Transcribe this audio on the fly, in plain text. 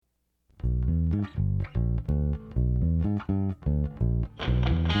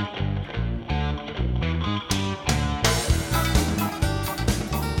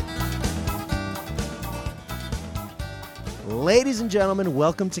Ladies and gentlemen,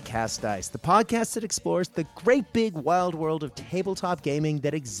 welcome to Cast Dice, the podcast that explores the great big wild world of tabletop gaming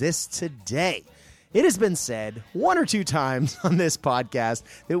that exists today. It has been said one or two times on this podcast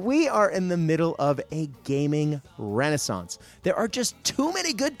that we are in the middle of a gaming renaissance. There are just too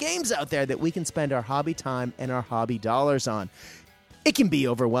many good games out there that we can spend our hobby time and our hobby dollars on. It can be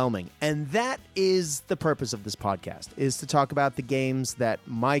overwhelming, and that is the purpose of this podcast, is to talk about the games that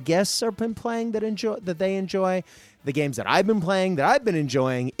my guests have been playing that they enjoy, the games that I've been playing that I've been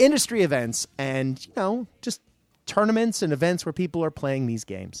enjoying, industry events, and, just tournaments and events where people are playing these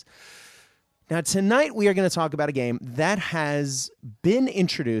games. Now, tonight we are going to talk about a game that has been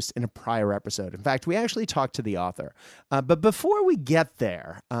introduced in a prior episode. In fact, we actually talked to the author. But before we get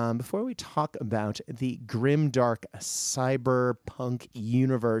there, before we talk about the grimdark cyberpunk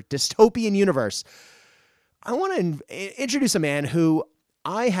universe, dystopian universe, I want to introduce a man who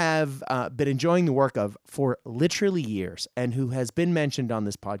I have been enjoying the work of for literally years and who has been mentioned on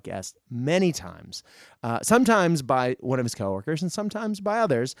this podcast many times, sometimes by one of his coworkers and sometimes by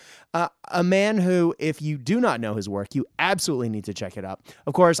others. A man who, if you do not know his work, you absolutely need to check it out.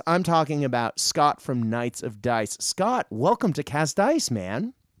 Of course, I'm talking about Scott from Knights of Dice. Scott, welcome to Cast Dice,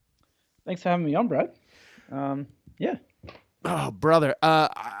 man. Thanks for having me on, Brad. Yeah. Oh, brother,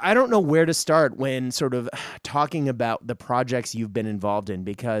 I don't know where to start when sort of talking about the projects you've been involved in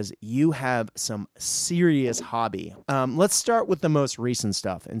because you have some serious hobby. Let's start with the most recent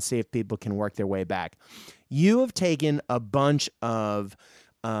stuff and see if people can work their way back. You have taken a bunch of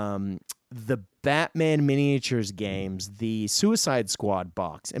the Batman miniatures games, the Suicide Squad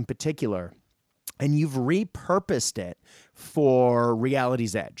box in particular, and you've repurposed it for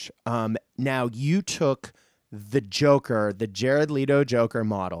Reality's Edge. Now, you took the Joker, the Jared Leto Joker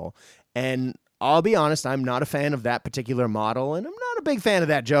model. And I'll be honest, I'm not a fan of that particular model, and I'm not a big fan of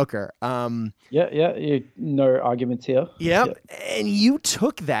that Joker. No arguments here. Yep. And you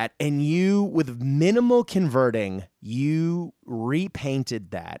took that and you, with minimal converting, you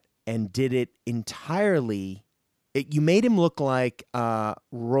repainted that and did it entirely. You made him look like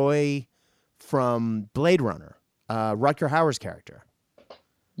Roy from Blade Runner, Rutger Hauer's character.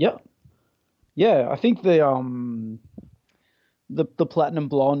 Yep. Yeah, I think the platinum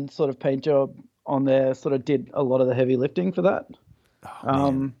blonde sort of paint job on there sort of did a lot of the heavy lifting for that.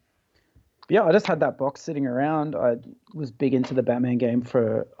 I just had that box sitting around. I was big into the Batman game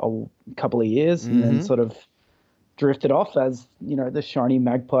for a couple of years and then sort of drifted off as, the shiny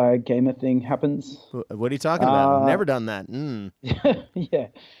magpie gamer thing happens. What are you talking about? I've never done that. Yeah.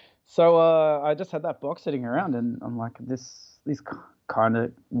 So I just had that box sitting around and I'm like, these kind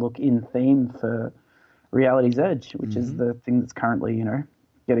of look in theme for Reality's Edge, which is the thing that's currently,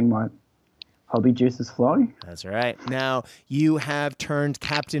 getting my hobby juices flowing. That's right. Now, you have turned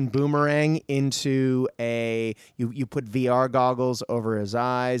Captain Boomerang into you put VR goggles over his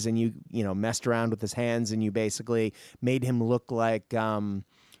eyes and you messed around with his hands and you basically made him look like a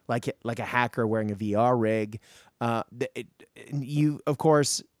hacker wearing a VR rig. You, of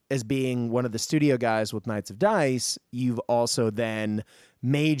course, as being one of the studio guys with Knights of Dice, you've also then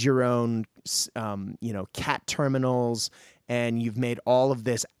made your own, cat terminals, and you've made all of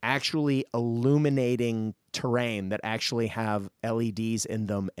this actually illuminating terrain that actually have LEDs in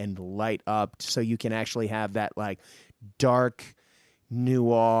them and light up, so you can actually have that like dark,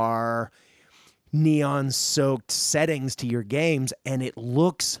 noir, neon-soaked settings to your games, and it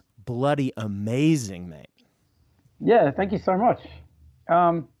looks bloody amazing, mate. Yeah, thank you so much.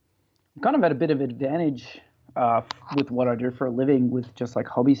 Kind of at a bit of advantage with what I do for a living with just like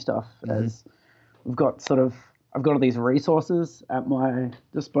hobby stuff, as I've got all these resources at my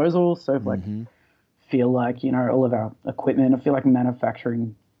disposal. So if feel like, all of our equipment, I feel like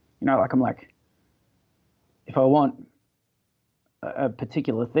manufacturing, if I want a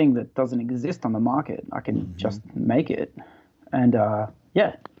particular thing that doesn't exist on the market, I can just make it. And I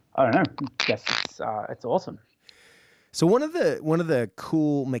don't know. I guess it's awesome. So one of the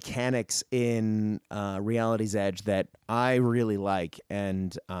cool mechanics in Reality's Edge that I really like,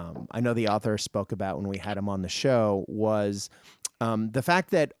 and I know the author spoke about when we had him on the show, was the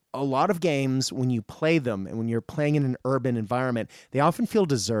fact that a lot of games, when you play them and when you're playing in an urban environment, they often feel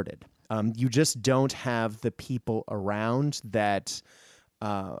deserted. You just don't have the people around that,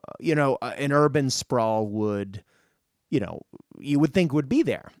 an urban sprawl would, you would think would be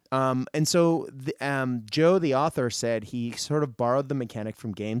there. And so Joe, the author, said he sort of borrowed the mechanic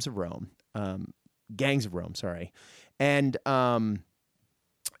from Gangs of Rome, and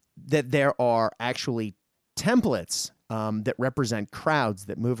that there are actually templates that represent crowds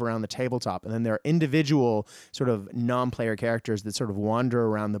that move around the tabletop. And then there are individual sort of non-player characters that sort of wander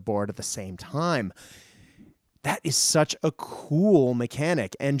around the board at the same time. That is such a cool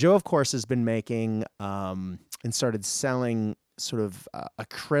mechanic. And Joe, of course, has been making and started selling sort of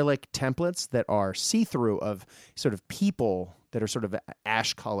acrylic templates that are see-through of sort of people that are sort of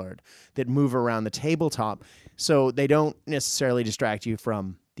ash colored that move around the tabletop. So they don't necessarily distract you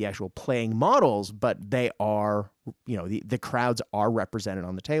from the actual playing models, but they are, the crowds are represented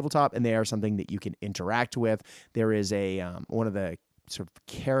on the tabletop, and they are something that you can interact with. There is a one of the sort of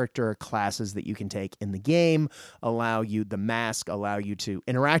character classes that you can take in the game allow you to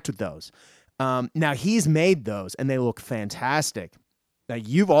interact with those. Now he's made those and they look fantastic. Now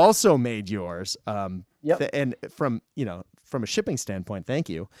you've also made yours. Yep. And from a shipping standpoint, thank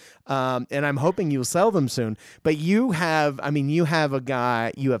you. And I'm hoping you'll sell them soon, but you have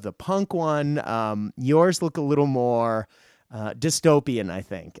the punk one. Yours look a little more dystopian, I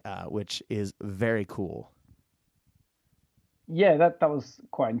think, which is very cool. Yeah, that was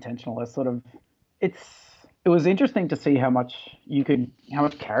quite intentional. It was interesting to see how much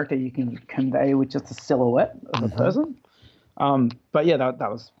character you can convey with just a silhouette of a person. But yeah, that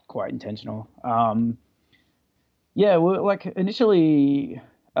was quite intentional. Like initially,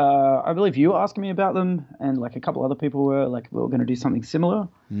 I believe you were asking me about them, and like a couple other people were like, we were going to do something similar,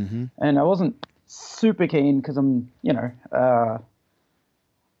 and I wasn't super keen because I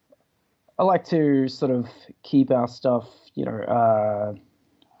like to sort of keep our stuff,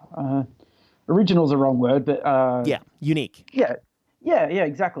 original is a wrong word, but unique. Yeah,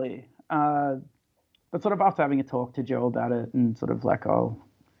 exactly. But sort of after having a talk to Joe about it, and sort of like,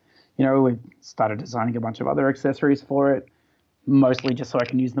 we started designing a bunch of other accessories for it, mostly just so I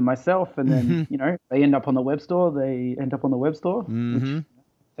can use them myself. And then, they end up on the web store. Which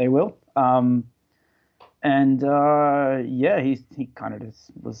they will. He kind of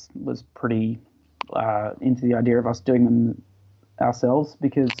just was pretty into the idea of us doing them ourselves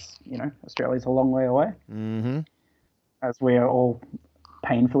because, Australia's a long way away, as we are all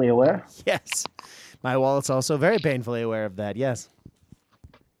painfully aware. Yes. My wallet's also very painfully aware of that, yes.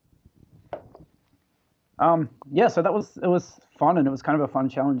 So it was fun, and it was kind of a fun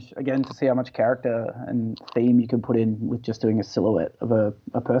challenge, again, to see how much character and theme you can put in with just doing a silhouette of a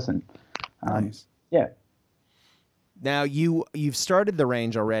person. Nice. Yeah. Now, you've started the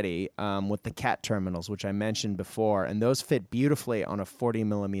range already with the cat terminals, which I mentioned before, and those fit beautifully on a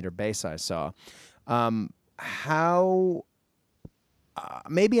 40-millimeter base I saw.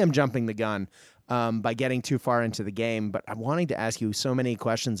 Maybe I'm jumping the gun by getting too far into the game, but I'm wanting to ask you so many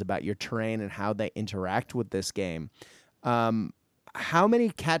questions about your terrain and how they interact with this game. How many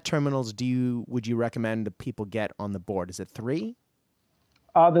cat terminals would you recommend people get on the board? Is it 3?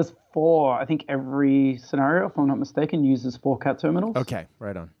 There's 4. I think every scenario, if I'm not mistaken, uses 4 cat terminals. Okay,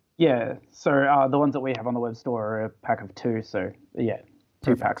 right on. Yeah, so the ones that we have on the web store are a pack of 2. So yeah,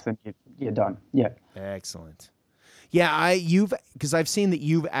 2 packs and you're done. Yeah. Excellent. Yeah, because I've seen that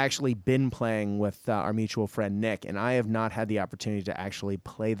you've actually been playing with our mutual friend Nick, and I have not had the opportunity to actually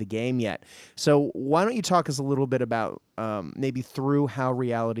play the game yet. So why don't you talk us a little bit about maybe through how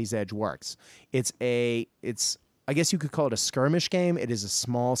Reality's Edge works? It's I guess you could call it a skirmish game. It is a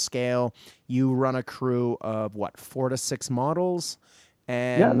small scale. You run a crew of 4 to 6 models,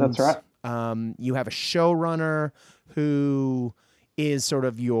 and yeah, that's right. You have a showrunner who is sort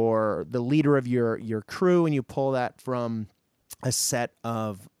of the leader of your crew, and you pull that from a set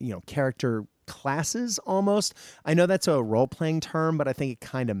of character classes almost. I know that's a role-playing term, but I think it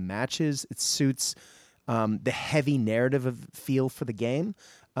kind of matches. It suits the heavy narrative feel for the game.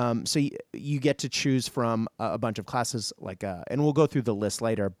 So you get to choose from a bunch of classes, and we'll go through the list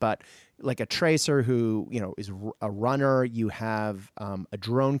later, but like a tracer who, is a runner. You have a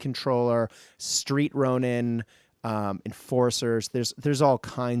drone controller, street ronin, enforcers. There's all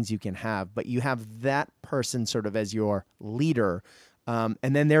kinds you can have, but you have that person sort of as your leader. And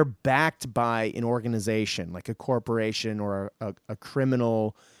then they're backed by an organization, like a corporation or a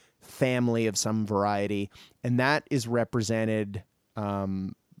criminal family of some variety. And that is represented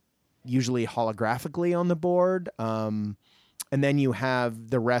usually holographically on the board. And then you have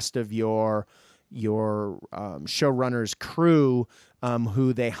the rest of your showrunner's crew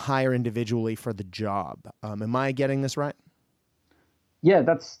who they hire individually for the job. Am I getting this right? Yeah,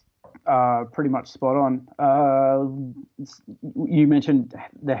 that's pretty much spot on. You mentioned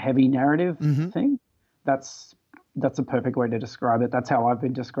the heavy narrative thing. That's a perfect way to describe it. That's how I've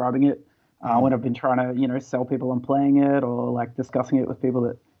been describing it when I've been trying to, sell people on playing it, or like discussing it with people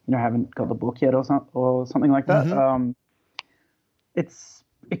that haven't got the book yet, or something like that.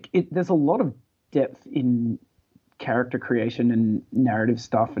 There's a lot of depth in character creation and narrative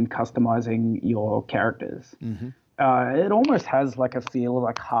stuff and customizing your characters. It almost has like a feel of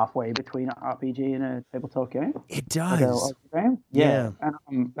like halfway between an RPG and a tabletop game. It Like a does. game. Yeah. Yeah,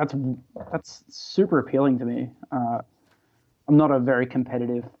 and that's super appealing to me. I'm not a very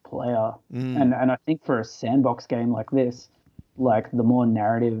competitive player, and I think for a sandbox game like this, like the more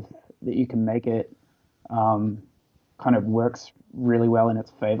narrative that you can make it, kind of works really well in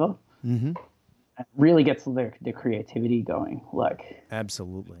its favor. Mm-hmm. It really gets the creativity going. Like,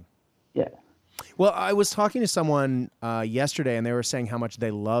 Absolutely. yeah. Well, I was talking to someone yesterday, and they were saying how much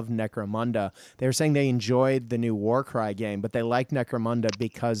they love Necromunda. They were saying they enjoyed the new Warcry game, but they liked Necromunda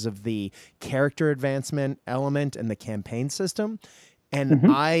because of the character advancement element and the campaign system. And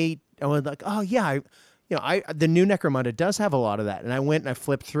I was like, oh yeah, the new Necromunda does have a lot of that. And I went and I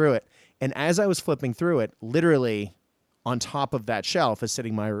flipped through it, and as I was flipping through it, literally on top of that shelf is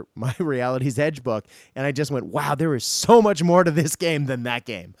sitting my Reality's Edge book, and I just went, wow, there is so much more to this game than that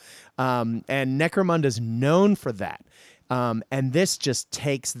game. And Necromunda's known for that. And this just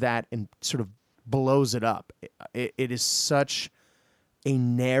takes that and sort of blows it up. It is such a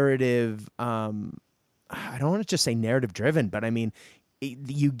narrative, I don't want to just say narrative driven, but I mean,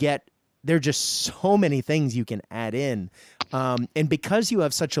 there are just so many things you can add in. And because you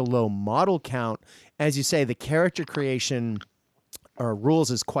have such a low model count, as you say, the character creation or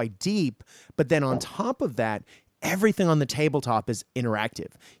rules is quite deep. But then on top of that, everything on the tabletop is interactive.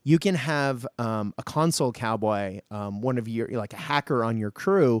 You can have a console cowboy, one of your, like a hacker on your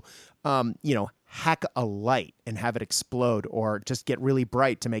crew, hack a light and have it explode, or just get really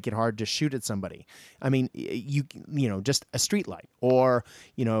bright to make it hard to shoot at somebody. I mean, just a street light, or,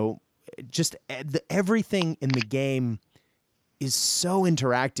 just everything in the game is so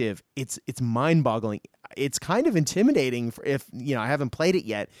interactive. It's mind-boggling. It's kind of intimidating if I haven't played it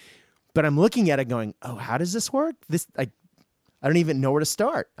yet, but I'm looking at it going, oh, how does this work? I don't even know where to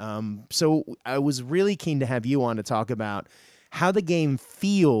start. So I was really keen to have you on to talk about how the game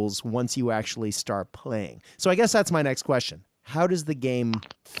feels once you actually start playing. So I guess that's my next question. How does the game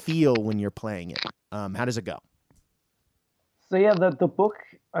feel when you're playing it? How does it go? So yeah, the book,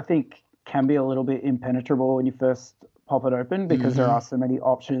 I think, can be a little bit impenetrable when you first pop it open, because there are so many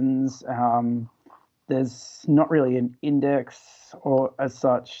options. There's not really an index or as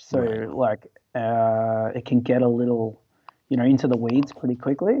such, so like it can get a little, into the weeds pretty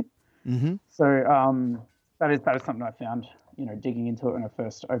quickly. So that is something I found, digging into it when I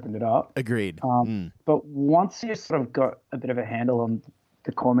first opened it up. Agreed. But once you sort of got a bit of a handle on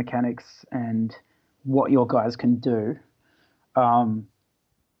the core mechanics and what your guys can do,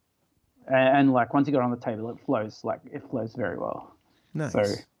 and like once you got on the table, it flows very well. Nice. So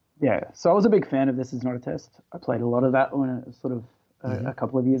yeah, so I was a big fan of This Is Not a Test. I played a lot of that when it was sort of a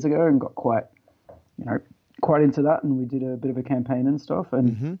couple of years ago, and got quite into that, and we did a bit of a campaign and stuff.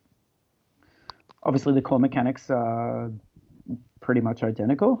 And obviously the core mechanics are pretty much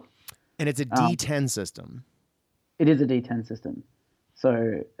identical. And it's a D10 system. It is a D10 system.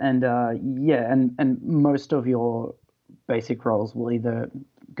 So, and and most of your basic rolls will either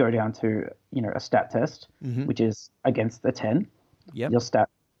go down to, a stat test, which is against a 10. Yep. Your stat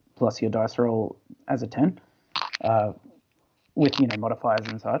plus your dice roll as a 10, with, modifiers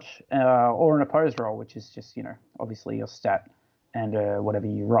and such, or an opposed roll, which is just, obviously your stat and whatever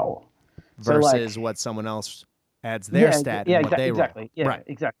you roll. Versus what someone else adds their stat and what they roll. Yeah, right.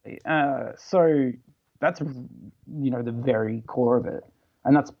 Exactly. So that's, the very core of it.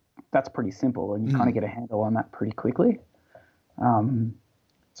 And that's pretty simple, and you kind of get a handle on that pretty quickly.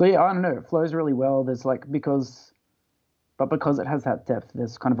 So yeah, I don't know, it flows really well. There's because it has that depth,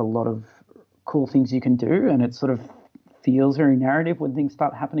 there's kind of a lot of cool things you can do, and it sort of feels very narrative when things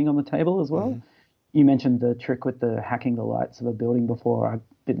start happening on the table as well. You mentioned the trick with the hacking the lights of a building before.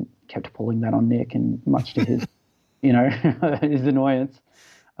 I kept pulling that on Nick, and much to his, his annoyance.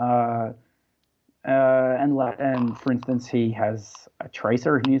 And for instance, he has a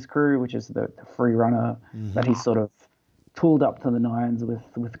tracer in his crew, which is the free runner that he's sort of tooled up to the nines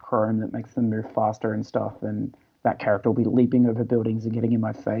with chrome that makes them move faster and stuff. And that character will be leaping over buildings and getting in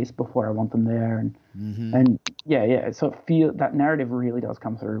my face before I want them there. And yeah. So that narrative really does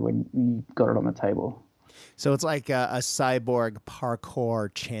come through when you got it on the table. So it's like a cyborg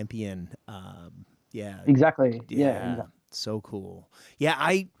parkour champion. Yeah. Exactly. Yeah. Exactly. So cool.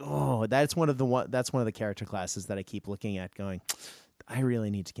 Yeah, that's one of the character classes that I keep looking at going, I really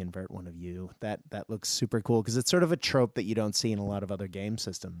need to convert one of you. That looks super cool, because it's sort of a trope that you don't see in a lot of other game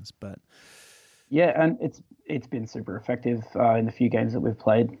systems. But yeah, and it's been super effective in the few games that we've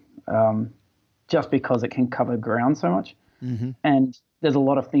played, just because it can cover ground so much. And there's a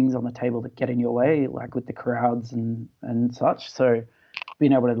lot of things on the table that get in your way, like with the crowds and such. So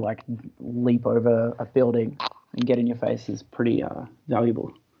being able to like leap over a building and get in your face is pretty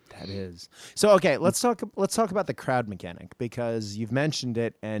valuable. That is. So okay, let's talk about the crowd mechanic, because you've mentioned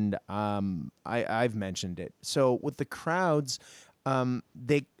it and I've mentioned it. So with the crowds,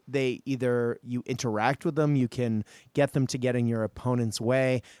 they either you interact with them, you can get them to get in your opponent's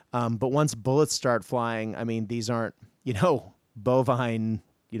way, but once bullets start flying, I mean, these aren't, bovine,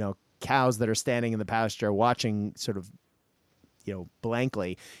 cows that are standing in the pasture watching sort of,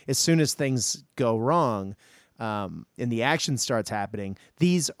 blankly. As soon as things go wrong, and the action starts happening,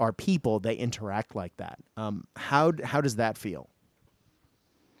 these are people, they interact like that. How does that feel?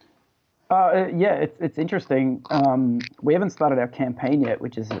 Yeah, it's interesting. We haven't started our campaign yet,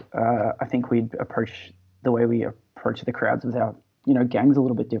 which is I think we'd approach the way we approach the crowds with our gangs a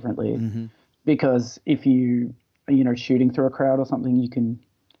little bit differently. Mm-hmm. Because if you shooting through a crowd or something, you can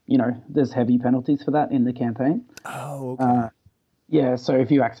there's heavy penalties for that in the campaign. Oh, okay. Yeah, so if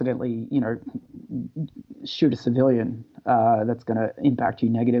you accidentally shoot a civilian, that's going to impact you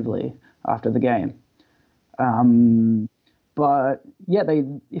negatively after the game. But yeah,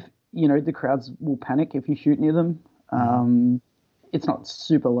 the crowds will panic if you shoot near them. It's not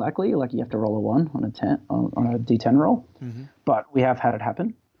super likely, like you have to roll a 1 on a D10 roll, but we have had it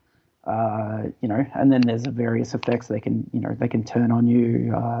happen. And then there's various effects. They can turn on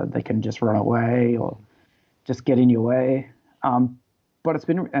you, they can just run away or just get in your way. But it's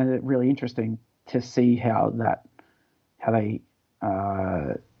been really interesting to see how they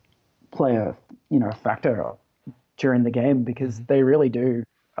play a factor during the game, because they really do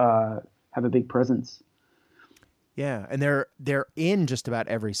have a big presence. Yeah, and they're in just about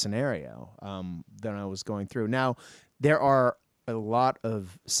every scenario that I was going through. Now, there are a lot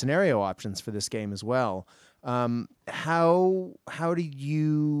of scenario options for this game as well. How do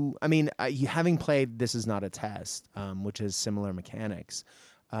you? I mean, you having played This Is Not a Test, which has similar mechanics.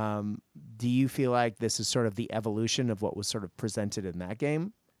 Do you feel like this is sort of the evolution of what was sort of presented in that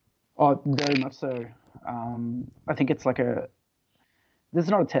game? Oh, very much so. I think it's like This Is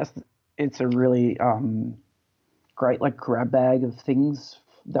Not a Test. It's a really great like grab bag of things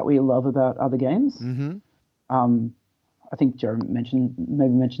that we love about other games. Mm-hmm. I think Joe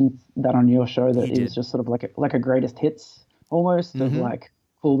mentioned that on your show, that it was just sort of like a greatest hits almost of like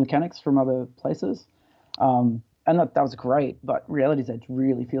cool mechanics from other places. And that was great, but Reality's Edge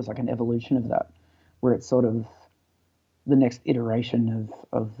really feels like an evolution of that, where it's sort of the next iteration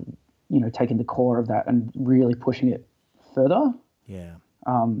of taking the core of that and really pushing it further. Yeah.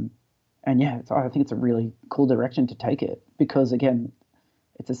 And yeah, I think it's a really cool direction to take it, because again,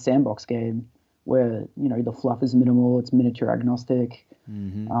 it's a sandbox game where the fluff is minimal, it's miniature agnostic.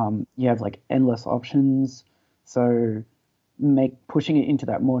 You have like endless options, so pushing it into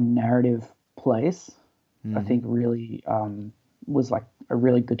that more narrative place, I think really was like a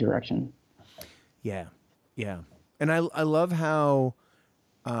really good direction. Yeah, and I love how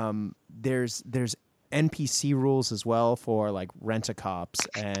there's NPC rules as well for like rent-a-cops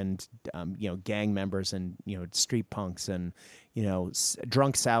and gang members and street punks and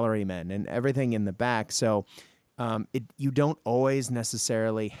drunk salarymen and everything in the back. So you don't always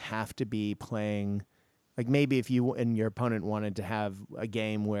necessarily have to be playing. Like maybe if you and your opponent wanted to have a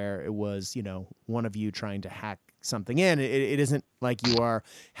game where it was one of you trying to hack something in, it isn't like you are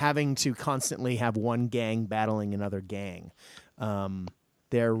having to constantly have one gang battling another gang.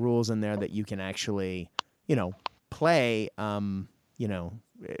 There are rules in there that you can actually, play,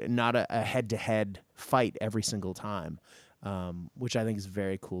 not a head-to-head fight every single time, which I think is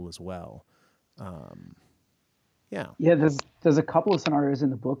very cool as well. Yeah. Yeah, there's a couple of scenarios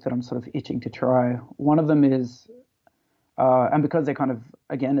in the book that I'm sort of itching to try. One of them is, and because they're kind of,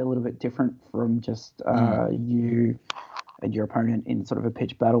 again, a little bit different from just you and your opponent in sort of a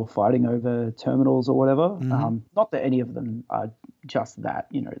pitched battle fighting over terminals or whatever. Not that any of them are just that,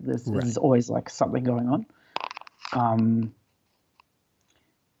 there's always like something going on.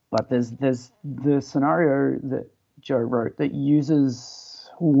 But there's the scenario that Joe wrote that uses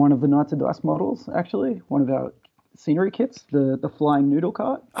one of the Knights of Dice models, actually, one of our scenery kits, the flying noodle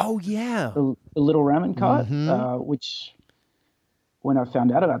cart. Oh, yeah. The little ramen cart, which when I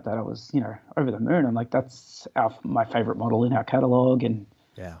found out about that, I was, over the moon. I'm like, that's my favorite model in our catalog. And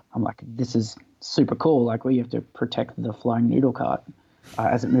yeah, I'm like, this is super cool. Like, we have to protect the flying noodle cart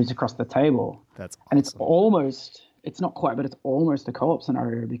as it moves across the table. That's awesome. And it's not quite, but it's almost a co-op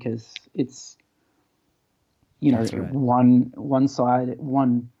scenario, because it's, right. one side,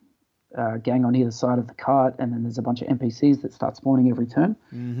 gang on either side of the cart, and then there's a bunch of NPCs that start spawning every turn.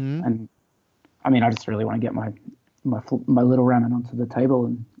 And I mean, I just really want to get my little ramen onto the table,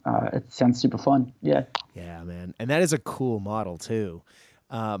 and it sounds super fun. Yeah, man, and that is a cool model too.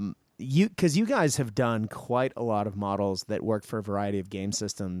 because you guys have done quite a lot of models that work for a variety of game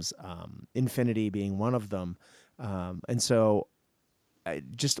systems, Infinity being one of them. And so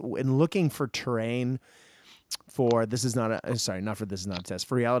just in looking for terrain for This Is Not a, sorry, not for This Is Not a Test,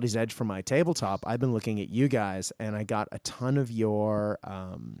 for Reality's Edge for my tabletop, I've been looking at you guys, and I got a ton of your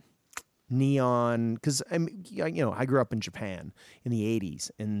neon, because I grew up in Japan in the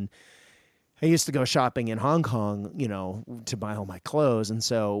 80s, and I used to go shopping in Hong Kong, to buy all my clothes. And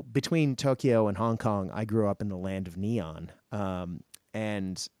so between Tokyo and Hong Kong, I grew up in the land of neon.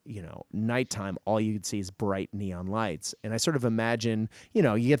 And, nighttime, all you could see is bright neon lights. And I sort of imagine,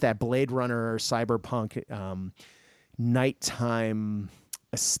 you get that Blade Runner, cyberpunk, nighttime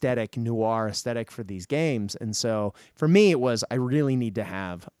aesthetic, noir aesthetic for these games. And so for me, it was, I really need to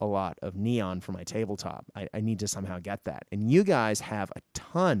have a lot of neon for my tabletop. I need to somehow get that. And you guys have a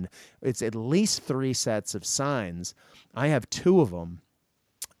ton. It's at least 3 sets of signs. I have 2 of them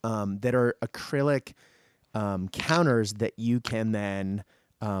that are acrylic counters that you can then,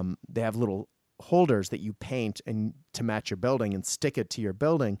 they have little holders that you paint and to match your building and stick it to your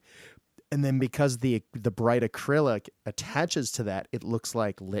building. And then because the bright acrylic attaches to that, it looks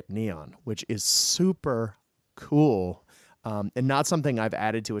like lit neon, which is super cool, and not something I've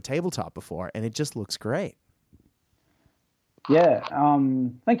added to a tabletop before. And it just looks great. Yeah.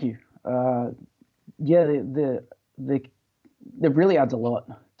 Thank you. Yeah. It really adds a lot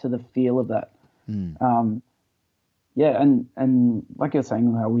to the feel of that. Yeah. And like you're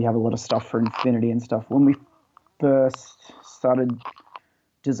saying, we have a lot of stuff for Infinity and stuff. When we first started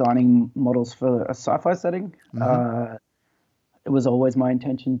designing models for a sci-fi setting, it was always my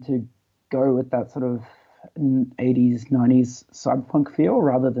intention to go with that sort of 80s, 90s cyberpunk feel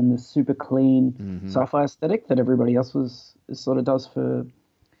rather than the super clean sci-fi aesthetic that everybody else sort of does for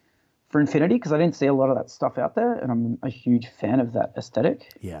Infinity, because I didn't see a lot of that stuff out there, and I'm a huge fan of that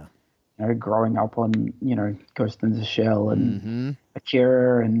aesthetic. Yeah. Growing up on, Ghost in the Shell and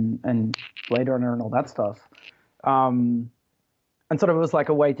Akira and Blade Runner and all that stuff. And sort of it was like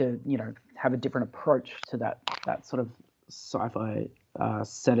a way to, have a different approach to that sort of sci-fi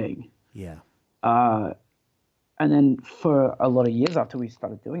setting. Yeah. And then for a lot of years after we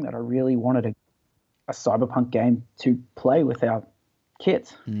started doing that, I really wanted a cyberpunk game to play without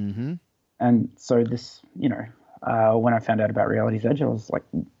kits. Mm-hmm. And so this, when I found out about Reality's Edge, I was like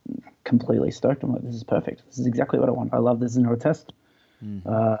completely stoked. I'm like, this is perfect. This is exactly what I want. I love This Is Not a Test. And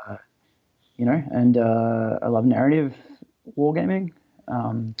I love narrative wargaming,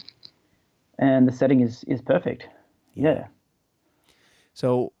 and the setting is perfect. Yeah.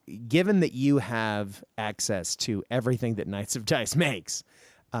 So given that you have access to everything that Knights of Dice makes,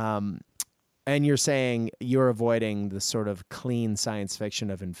 and you're saying you're avoiding the sort of clean science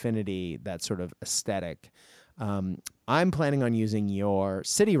fiction of Infinity, that sort of aesthetic, I'm planning on using your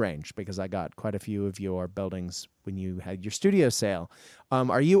city range because I got quite a few of your buildings when you had your studio sale.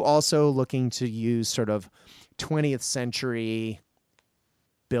 Are you also looking to use sort of 20th century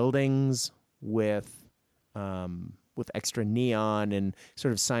buildings with extra neon and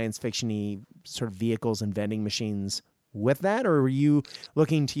sort of science fiction-y sort of vehicles and vending machines with that? Or are you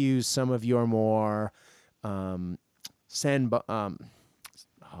looking to use some of your more I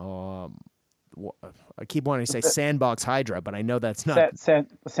keep wanting to say Sandbox Hydra, but I know that's not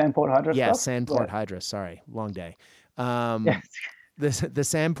Sandport Hydra. Yeah, stuff? Sandport Hydra. Sorry, long day. Yes. The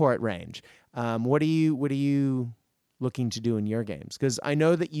Sandport range. What are you looking to do in your games? Because I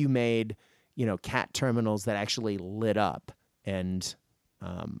know that you made cat terminals that actually lit up, and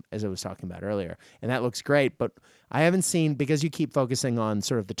as I was talking about earlier, and that looks great. But I haven't seen, because you keep focusing on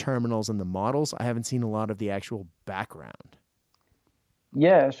sort of the terminals and the models, I haven't seen a lot of the actual background.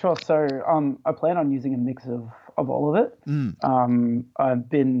 Yeah, sure. So I plan on using a mix of all of it. I've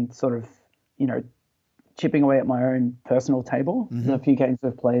been sort of, chipping away at my own personal table. The few games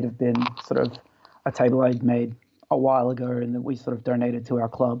I've played have been sort of a table I'd made a while ago and that we sort of donated to our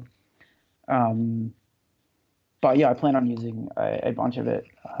club. But yeah, I plan on using a bunch of it.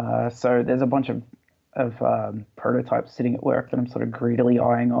 So there's a bunch of prototypes sitting at work that I'm sort of greedily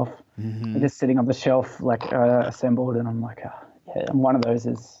eyeing off. They're just sitting on the shelf, like assembled, and I'm like, yeah. And one of those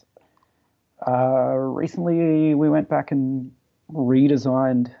is recently we went back and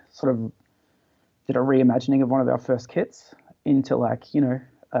redesigned, sort of did a reimagining of one of our first kits into like,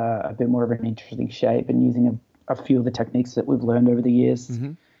 a bit more of an interesting shape and using a few of the techniques that we've learned over the years.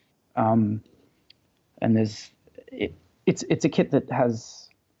 And it's a kit that has,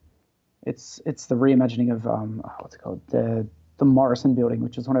 it's the reimagining of, what's it called? The Morrison building,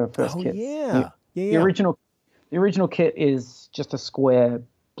 which was one of our first kits. The original kit is just a square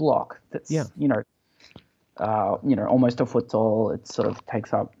block that's, almost a foot tall. It sort of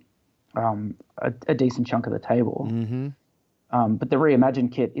takes up a decent chunk of the table. Mm-hmm. But the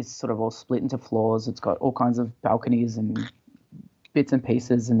Reimagine kit is sort of all split into floors. It's got all kinds of balconies and bits and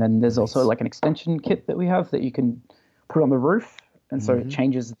pieces, and then there's also like an extension kit that we have that you can put on the roof, and so it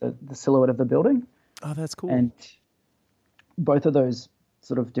changes the silhouette of the building. Oh, that's cool. And both of those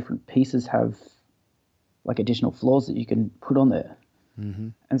sort of different pieces have like additional floors that you can put on there. Mm-hmm.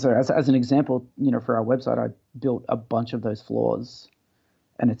 And so as an example, for our website, I built a bunch of those floors,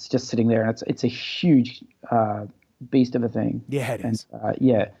 and it's just sitting there, and it's a huge beast of a thing. Yeah, it is.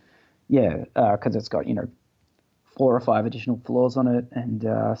 Because it's got 4 or 5 additional floors on it, and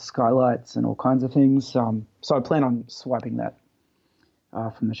skylights and all kinds of things. So I plan on swiping that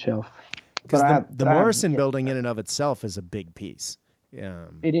from the shelf. Because the Morrison building in and of itself is a big piece.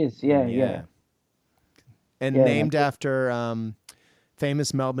 It is, yeah. And named after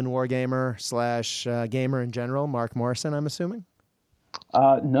famous Melbourne wargamer / gamer in general, Mark Morrison, I'm assuming?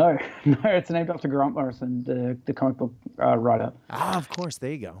 No, it's named after Grant Morrison, the comic book writer. Ah, of course.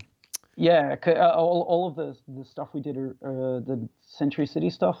 There you go. Yeah, all of the stuff we did, the Century City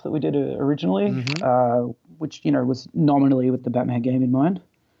stuff that we did originally, which was nominally with the Batman game in mind.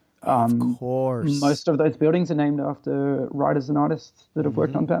 Of course. Most of those buildings are named after writers and artists that have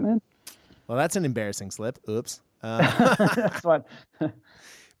worked on Batman. Well, that's an embarrassing slip. Oops. That's fine.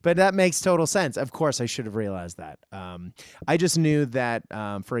 But that makes total sense. Of course, I should have realized that. I just knew that,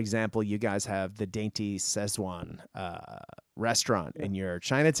 for example, you guys have the Dainty Szechuan restaurant in your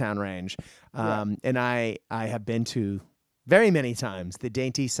Chinatown range. And I have been to very many times the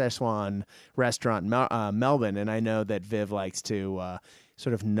Dainty Szechuan restaurant in Melbourne, and I know that Viv likes to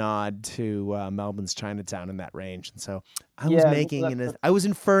sort of nod to Melbourne's Chinatown in that range. And so I was I was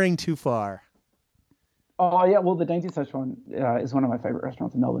inferring too far. Oh, yeah. Well, the Dainty Szechuan is one of my favorite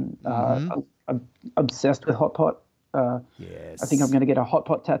restaurants in Melbourne. I'm obsessed with hot pot. Yes. I think I'm going to get a hot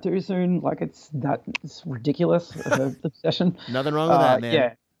pot tattoo soon. Like it's ridiculous of an obsession. Nothing wrong with that, man.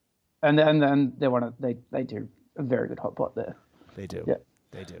 Yeah. And then they do a very good hot pot there. They do. Yeah.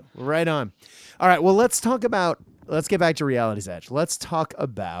 They do. Right on. All right. Well, let's get back to Reality's Edge. Let's talk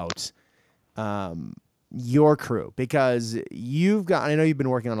about your crew, because I know you've been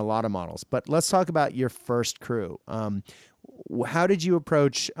working on a lot of models, but let's talk about your first crew. How did you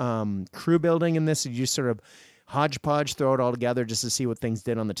approach crew building in this? Did you sort of hodgepodge, throw it all together just to see what things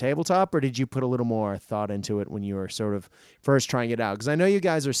did on the tabletop, or did you put a little more thought into it when you were sort of first trying it out? Because I know you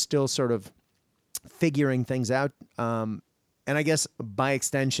guys are still sort of figuring things out. And I guess by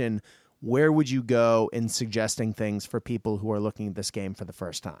extension, where would you go in suggesting things for people who are looking at this game for the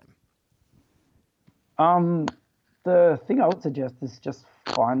first time? The thing I would suggest is just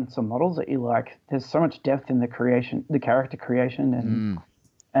find some models that you like. There's so much depth in the character creation,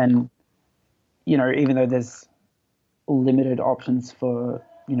 and even though there's limited options for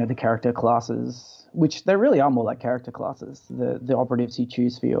the character classes, which they really are more like character classes, the operatives you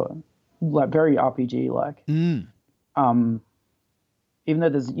choose for your very RPG like. Even though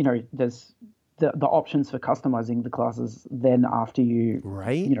there's the options for customizing the classes then after you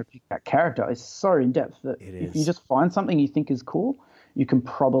pick that character is so in depth that if you just find something you think is cool, you can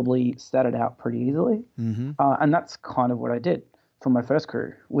probably stat it out pretty easily. And that's kind of what I did for my first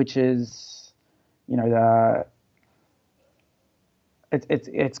crew, which is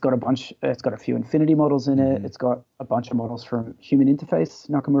it's got a few Infinity models in it. It's got a bunch of models from Human Interface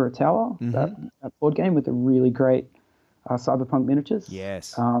Nakamura Tower, that board game with the really great cyberpunk miniatures.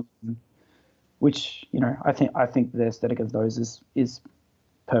 Yes. Which I think the aesthetic of those is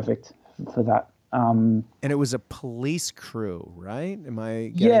perfect for that. And it was a police crew, right? Am I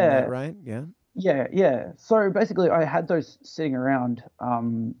getting that right? Yeah. Yeah. So basically, I had those sitting around,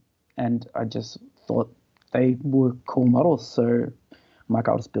 and I just thought they were cool models. So I'm like,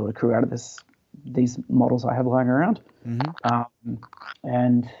 I'll just build a crew out of these models I have lying around,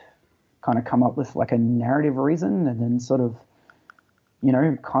 and kind of come up with like a narrative reason, and then sort of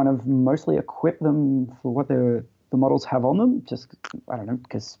kind of mostly equip them for what the models have on them. Just, I don't know,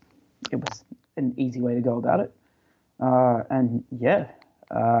 because it was an easy way to go about it. I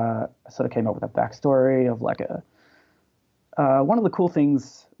sort of came up with a backstory of like one of the cool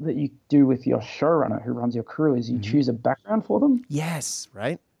things that you do with your showrunner who runs your crew is you choose a background for them. Yes,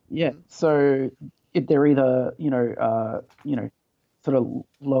 right? Yeah. So if they're either, sort of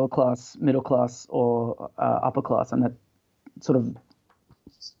lower class, middle class, or upper class, and that sort of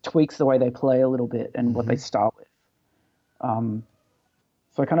tweaks the way they play a little bit and what they start with.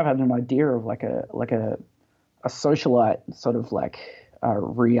 So I kind of had an idea of like a socialite, sort of like a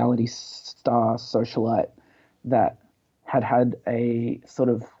reality star socialite that had a sort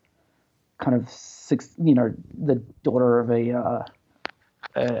of kind of the daughter of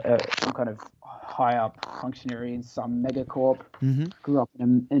some kind of high up functionary in some megacorp. Mm-hmm. Grew up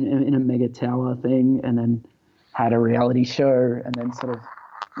in a mega tower thing, and then had a reality show, and then sort of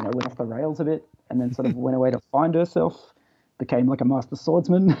went off the rails a bit, and then sort of went away to find herself, became like a master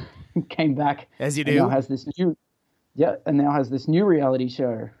swordsman, came back as you and do. now has this new reality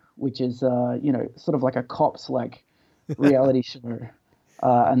show, which is sort of like a cops like reality show,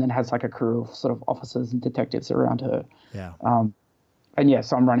 and then has like a crew of sort of officers and detectives around her. Yeah. And yeah,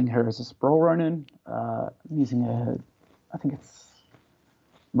 so I'm running her as a Sprawl Ronin, using I think it's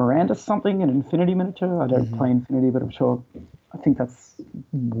Miranda something, an Infinity miniature. I don't play Infinity, but I think that's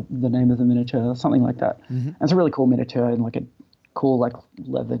the name of the miniature, something like that. Mm-hmm. And it's a really cool miniature in like a cool like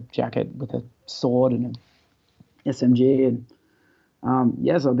leather jacket with a sword and an SMG. And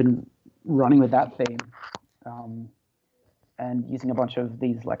so I've been running with that theme, and using a bunch of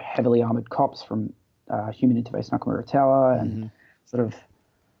these like heavily armored cops from Human Interface Nakamura Tower, and sort of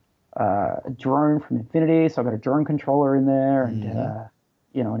a drone from Infinity. So I've got a drone controller in there, and an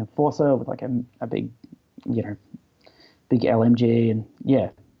enforcer with like a big, big LMG, and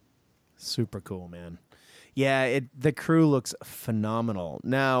yeah. Super cool, man. Yeah, the crew looks phenomenal.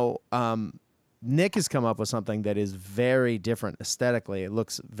 Now, Nick has come up with something that is very different aesthetically. It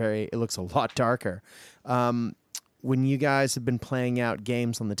looks a lot darker. When you guys have been playing out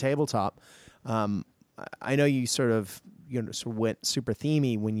games on the tabletop, I know you sort of went super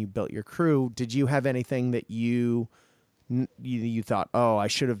themey when you built your crew. Did you have anything that you thought, oh, I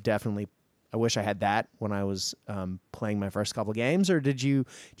wish I had that when I was playing my first couple games? Or did you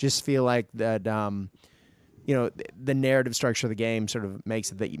just feel like that, the narrative structure of the game sort of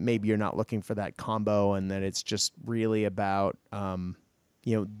makes it that maybe you're not looking for that combo, and that it's just really about,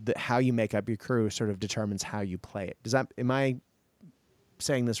 how you make up your crew sort of determines how you play it. Am I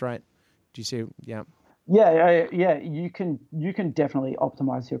saying this right? Do you see? Yeah. Yeah. You can definitely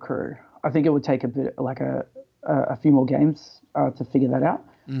optimize your crew. I think it would take a bit, like a few more games to figure that out.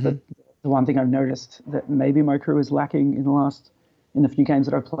 Mm-hmm. But the one thing I've noticed that maybe my crew is lacking in the few games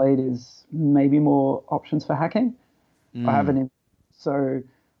that I've played is maybe more options for hacking. I haven't. So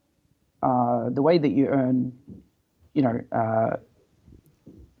the way that you earn,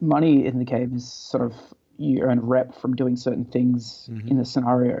 money in the game is sort of you earn rep from doing certain things in the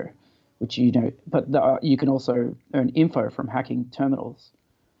scenario, which but you can also earn info from hacking terminals,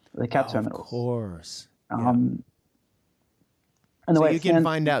 the cat terminals. Of course. And so you can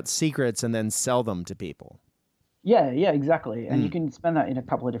find out secrets and then sell them to people. Yeah, exactly. And you can spend that in a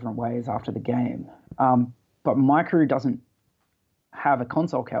couple of different ways after the game. But my crew doesn't have a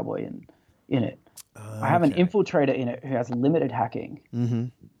console cowboy in it. I have an infiltrator in it who has limited hacking,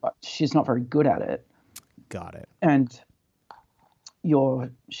 but she's not very good at it. Got it. And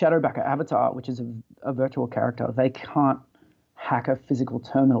your Shadowbacker avatar, which is a virtual character, they can't hack a physical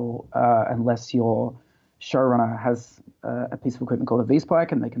terminal unless your showrunner has a piece of equipment called a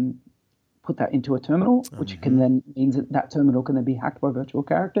V-Spike, and they can put that into a terminal, which can then means that terminal can then be hacked by virtual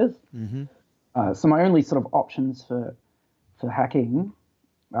characters. So my only sort of options for hacking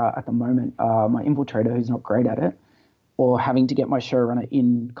at the moment are my infiltrator, who's not great at it, or having to get my showrunner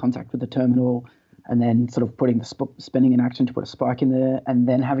in contact with the terminal, and then sort of putting spending an action to put a spike in there, and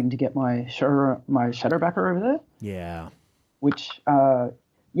then having to get my Shadowbacker over there. Yeah. Which, so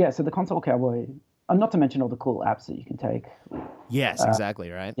the console cowboy, not to mention all the cool apps that you can take. Yes, exactly,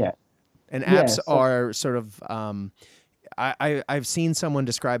 right? Yeah. And apps are sort of, I've seen someone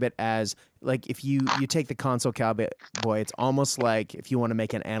describe it as, like, if you take the console cowboy, it's almost like, if you want to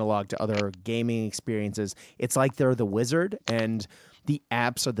make an analog to other gaming experiences, it's like they're the wizard, and the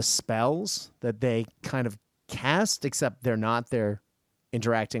apps are the spells that they kind of cast, except they're not. They're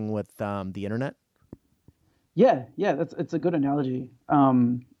interacting with the internet. Yeah, it's a good analogy.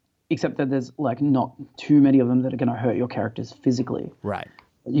 Except that there's like not too many of them that are going to hurt your characters physically. Right.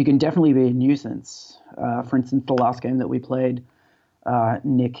 You can definitely be a nuisance. For instance, the last game that we played,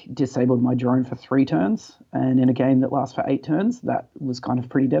 Nick disabled my drone for 3 turns, and in a game that lasts for 8 turns, that was kind of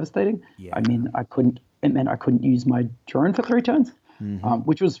pretty devastating. Yeah. I mean, it meant I couldn't use my drone for 3 turns,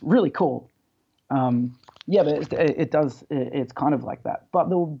 which was really cool. But it's kind of like that. But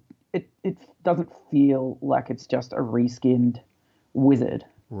it doesn't feel like it's just a reskinned wizard.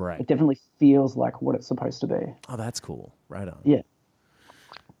 Right. It definitely feels like what it's supposed to be. Oh, that's cool. Right on. Yeah.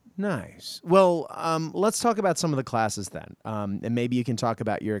 Nice. Well, let's talk about some of the classes then, and maybe you can talk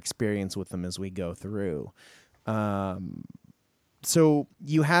about your experience with them as we go through. So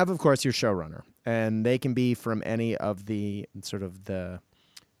you have, of course, your showrunner, and they can be from any of the sort of the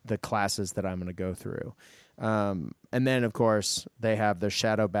classes that I'm going to go through. And then, of course, they have their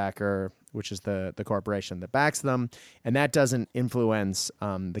Shadowbacker, which is the corporation that backs them, and that doesn't influence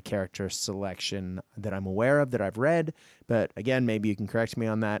the character selection that I'm aware of, that I've read. But again, maybe you can correct me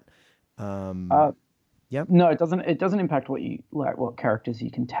on that. Yep. No, it doesn't. It doesn't impact what characters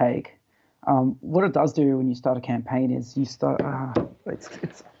you can take. What it does do when you start a campaign is you start.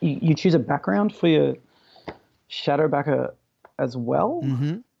 You choose a background for your shadow backer as well.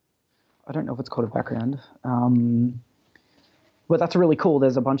 Mm-hmm. I don't know if it's called a background. But that's really cool.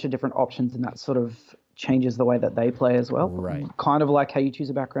 There's a bunch of different options, and that sort of changes the way that they play as well. Right. Kind of like how you choose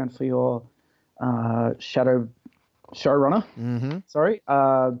a background for your shadow showrunner. Mm-hmm. Sorry,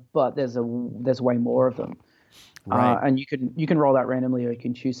 but there's way more of them. Right. And you can roll that randomly, or you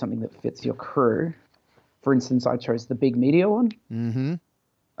can choose something that fits your crew. For instance, I chose the big media one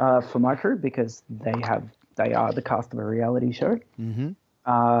for my crew because they are the cast of a reality show. Mm-hmm.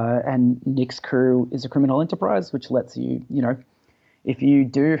 And Nick's crew is a criminal enterprise, which lets you, if you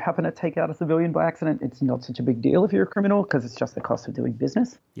do happen to take out a civilian by accident, it's not such a big deal if you're a criminal because it's just the cost of doing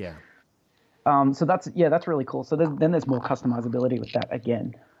business. Yeah. So that's really cool. So then there's more customizability with that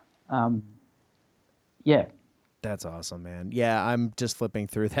again. Yeah. That's awesome, man. Yeah, I'm just flipping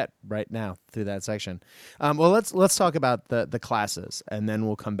through that right now, through that section. Well, let's talk about the classes, and then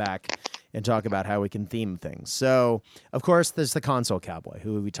we'll come back and talk about how we can theme things. So, of course, there's the console cowboy,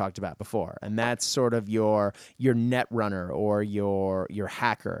 who we talked about before, and that's sort of your net runner or your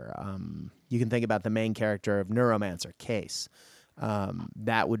hacker. You can think about the main character of Neuromancer, Case.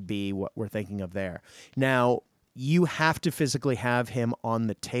 That would be what we're thinking of there. Now, you have to physically have him on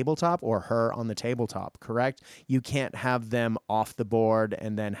the tabletop or her on the tabletop, correct? You can't have them off the board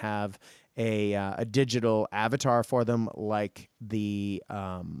and then have a digital avatar for them like the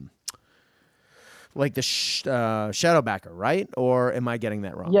Shadowbacker, right? Or am I getting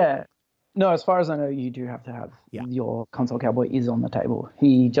that wrong? Yeah. No, as far as I know, you do have to have your console cowboy is on the table.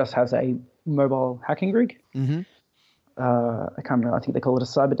 He just has a mobile hacking rig. Mm-hmm. I can't remember. I think they call it a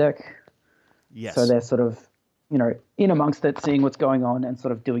cyber deck. Yes. So they're sort of, in amongst it, seeing what's going on and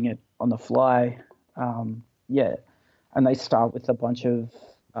sort of doing it on the fly. And they start with a bunch of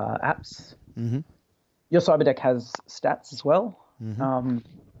apps. Mm-hmm. Your cyber deck has stats as well. Mm-hmm.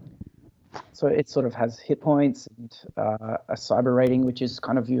 So it sort of has hit points and a cyber rating, which is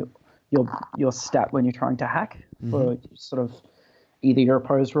kind of your stat when you're trying to hack for sort of either your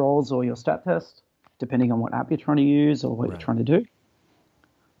opposed rolls or your stat test, depending on what app you're trying to use or what you're trying to do.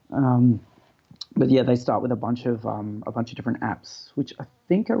 But yeah, they start with a bunch of different apps, which I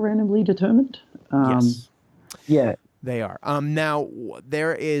think are randomly determined. Yes. Yeah. They are. Now,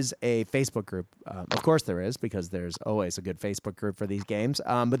 there is a Facebook group. Of course there is, because there's always a good Facebook group for these games.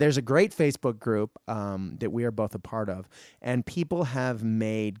 But there's a great Facebook group that we are both a part of. And people have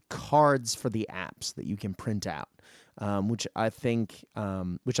made cards for the apps that you can print out, which I think,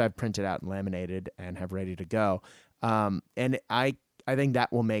 which I've printed out and laminated and have ready to go. And I think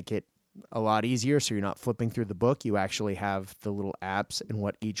that will make it a lot easier, so you're not flipping through the book. You actually have the little apps and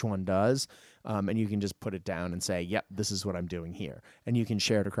what each one does, and you can just put it down and say, yep, this is what I'm doing here. And you can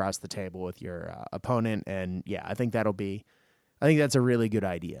share it across the table with your opponent, and yeah, I think that's a really good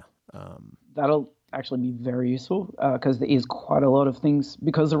idea. That'll actually be very useful because there is quite a lot of things.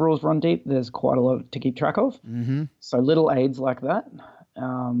 Because the rules run deep, there's quite a lot to keep track of. Mm-hmm. So little aids like that,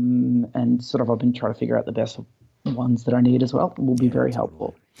 and sort of I've been trying to figure out the best ones that I need as well will be very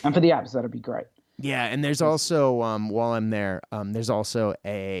helpful. And for the apps, that'd be great. Yeah, and there's also, while I'm there, there's also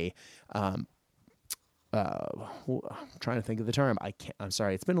a, I'm trying to think of the term. I'm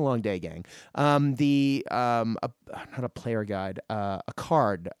sorry. It's been a long day, gang. Not a player guide, a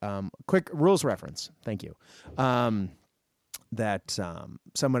card, quick rules reference. Thank you. That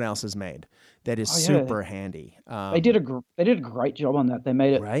someone else has made that is super handy. They did a great job on that. They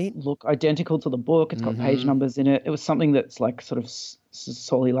made it look identical to the book. It's got page numbers in it. It was something that's like sort of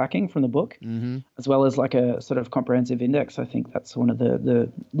sorely lacking from the book, as well as like a sort of comprehensive index. I think that's one of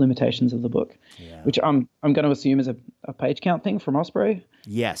the limitations of the book, which I'm going to assume is a page count thing from Osprey.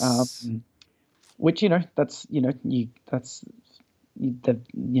 Yes. Which they've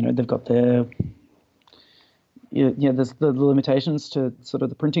got their. There's the limitations to sort of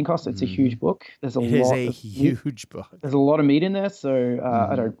the printing cost. It's a huge book. There's a huge book. There's a lot of meat in there, so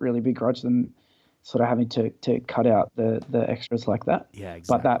I don't really begrudge them sort of having to cut out the extras like that. Yeah,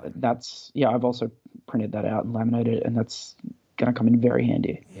 exactly. But that's I've also printed that out and laminated it, and that's going to come in very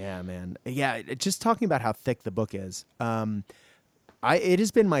handy. Yeah, man. Yeah, just talking about how thick the book is. It has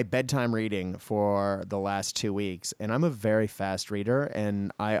been my bedtime reading for the last 2 weeks, and I'm a very fast reader,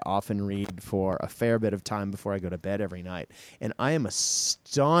 and I often read for a fair bit of time before I go to bed every night. And I am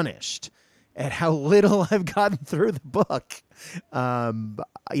astonished at how little I've gotten through the book.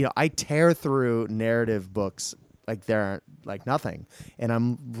 I tear through narrative books like they're like nothing, and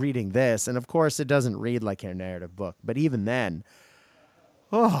I'm reading this, and of course it doesn't read like a narrative book, but even then,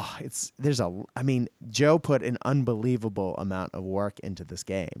 Joe put an unbelievable amount of work into this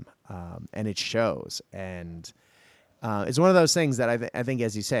game, and it shows. And it's one of those things that I think,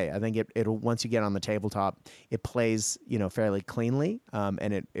 as you say, I think it once you get on the tabletop, it plays fairly cleanly,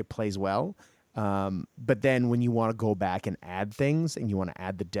 and it plays well. But then when you want to go back and add things, and you want to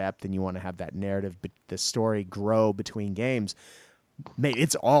add the depth, and you want to have that narrative, the story grow between games, mate,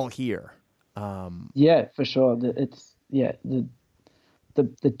 it's all here. Yeah, for sure.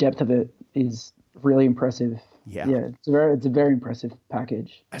 The depth of it is really impressive. Yeah, it's a very impressive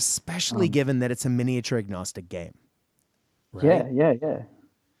package, especially given that it's a miniature agnostic game. Right? Yeah.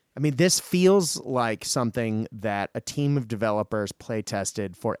 I mean, this feels like something that a team of developers play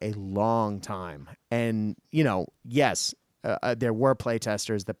tested for a long time. And, yes, there were play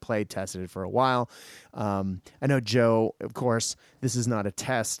testers that play tested it for a while. I know, Joe, of course, this is not a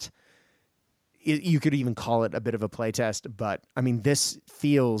test. You could even call it a bit of a play test. But, I mean, this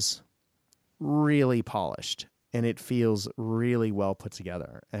feels really polished, and it feels really well put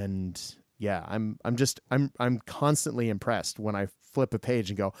together. And yeah, I'm constantly impressed when I flip a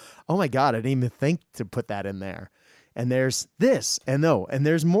page and go, oh my God, I didn't even think to put that in there. And there's this, and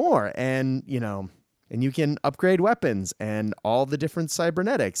there's more. And, and you can upgrade weapons and all the different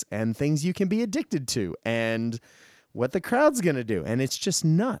cybernetics and things you can be addicted to and what the crowd's going to do. And it's just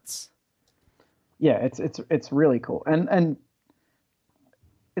nuts. Yeah, it's really cool. And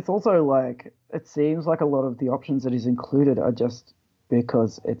it's also like, it seems like a lot of the options that is included are just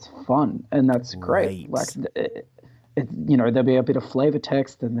because it's fun, and that's great. Right. Like, there'll be a bit of flavor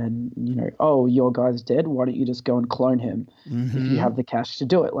text, and then, oh, your guy's dead. Why don't you just go and clone him if you have the cash to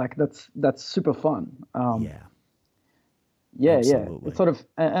do it? Like, that's super fun. Yeah. It's sort of,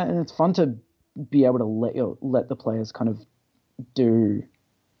 and it's fun to be able to let the players kind of do,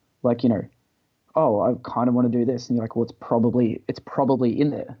 like, oh, I kind of want to do this, and you're like, well, it's probably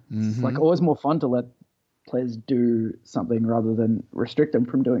in there. It's like always more fun to let players do something rather than restrict them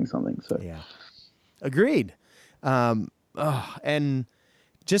from doing something. So yeah, agreed. And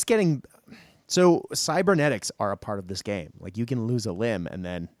just so cybernetics are a part of this game. Like, you can lose a limb and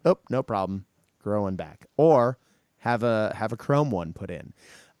then, no problem, growing back, or have a chrome one put in.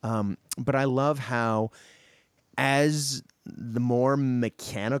 But I love how, as the more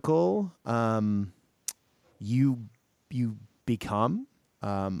mechanical you become,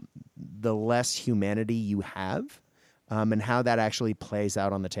 the less humanity you have, and how that actually plays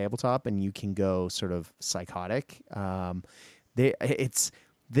out on the tabletop, and you can go sort of psychotic.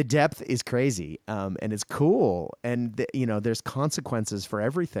 The depth is crazy, and it's cool, and there's consequences for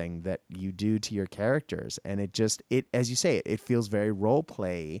everything that you do to your characters, and it as you say, it feels very role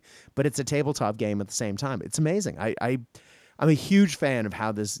play, but it's a tabletop game at the same time. It's amazing. I'm a huge fan of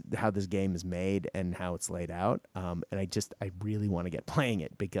how this game is made and how it's laid out, and I really want to get playing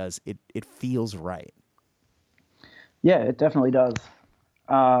it because it feels right. Yeah, it definitely does.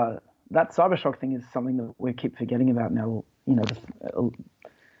 That Cybershock thing is something that we keep forgetting about now.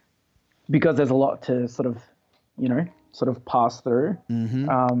 Because there's a lot to sort of pass through.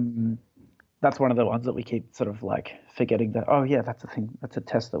 That's one of the ones that we keep sort of like forgetting that, oh yeah, that's a thing, that's a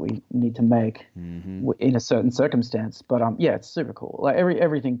test that we need to make in a certain circumstance. But yeah, it's super cool. Like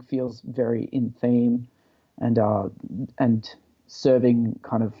everything feels very in theme and serving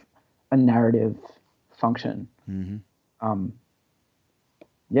kind of a narrative function.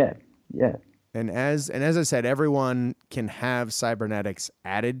 Yeah. And as I said, everyone can have cybernetics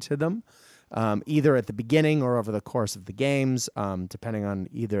added to them, either at the beginning or over the course of the games, depending on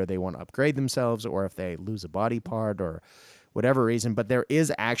either they want to upgrade themselves or if they lose a body part or whatever reason. But there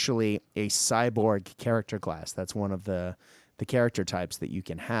is actually a cyborg character class. That's one of the character types that you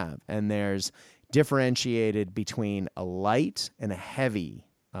can have. And there's differentiated between a light and a heavy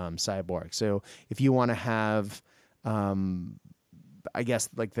cyborg. So if you want to have, I guess,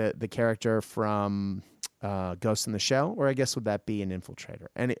 like the character from Ghost in the Shell, or I guess would that be an infiltrator?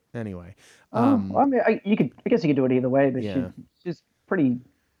 Anyway, I mean, I guess you could do it either way, but yeah.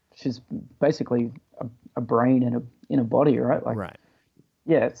 she's basically a brain in a body, right? Like, right.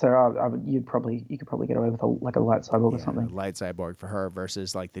 Yeah, so you could probably get away with a light cyborg or something. A light cyborg for her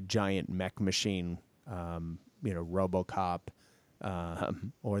versus like the giant mech machine, RoboCop,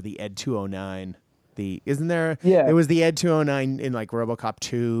 or the Ed 209. Isn't there? Yeah. It was the Ed 209 in like RoboCop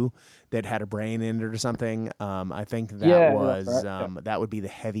 2 that had a brain in it or something. I think that was right. that would be the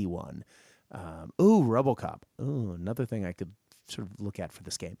heavy one. RoboCop. Ooh, another thing I could sort of look at for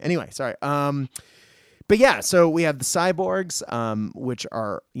this game. Anyway, sorry. But yeah, so we have the cyborgs, which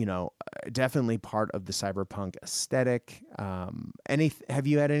are, definitely part of the cyberpunk aesthetic. Have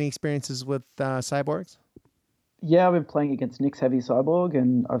you had any experiences with cyborgs? Yeah, I've been playing against Nick's Heavy Cyborg,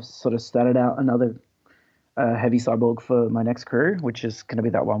 and I've sort of started out another Heavy Cyborg for my next crew, which is going to be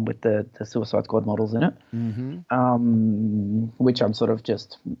that one with the Suicide Squad models in it. Which I'm sort of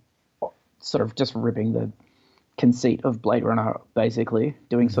just ripping the conceit of Blade Runner, basically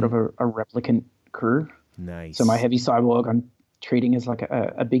doing sort of a replicant crew. Nice. So my Heavy Cyborg I'm treating as like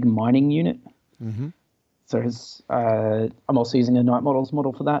a big mining unit. So I'm also using a Night Models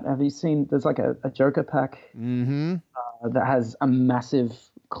model for that. Have you seen? There's like a Joker pack that has a massive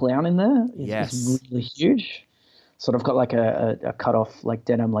clown in there. It's really huge. Sort of got like a cut off like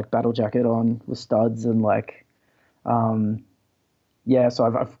denim like battle jacket on with studs and like, so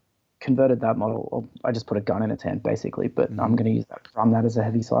I've converted that model. I just put a gun in its hand basically, but I'm going to run that as a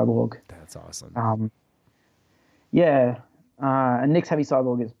Heavy Cyborg. That's awesome. And Nick's Heavy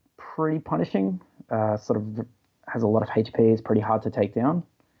Cyborg is pretty punishing. Sort of has a lot of HP. It's pretty hard to take down.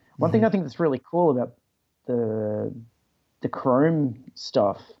 One thing I think that's really cool about the Chrome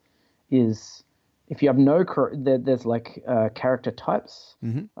stuff is if you have no there's like character types,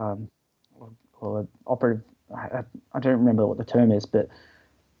 or operative. I don't remember what the term is, but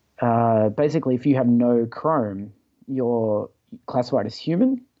basically, if you have no Chrome, you're classified as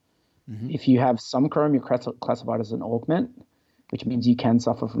human. If you have some Chrome, you're classified as an augment, which means you can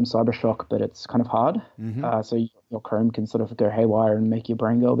suffer from cyber shock, but it's kind of hard. So your Chrome can sort of go haywire and make your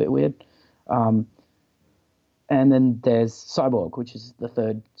brain go a bit weird. And then there's Cyborg, which is the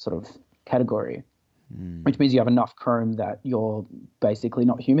third sort of category, which means you have enough Chrome that you're basically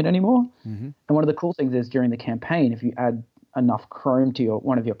not human anymore. And one of the cool things is during the campaign, if you add enough Chrome to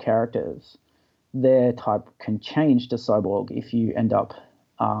one of your characters, their type can change to Cyborg if you end up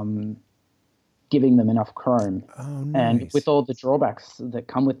giving them enough Chrome. Oh, nice. And with all the drawbacks that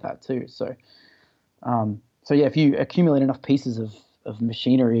come with that too. So if you accumulate enough pieces of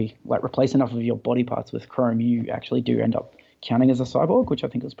machinery, like replace enough of your body parts with Chrome, you actually do end up counting as a cyborg, which I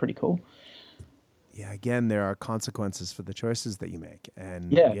think is pretty cool. Yeah, again, there are consequences for the choices that you make.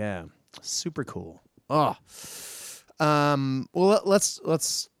 And super cool. Oh. Well,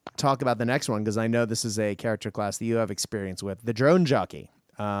 let's talk about the next one, because I know this is a character class that you have experience with, the drone jockey.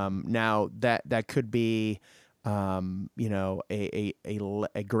 Now that could be, a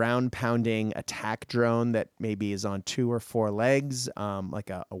ground pounding attack drone that maybe is on 2 or 4 legs, like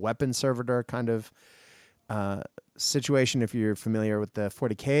a weapon servitor kind of situation. If you're familiar with the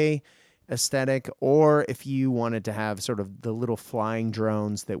 40K aesthetic, or if you wanted to have sort of the little flying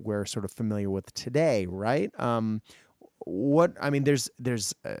drones that we're sort of familiar with today, right?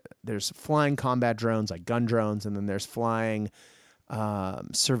 There's flying combat drones like gun drones, and then there's flying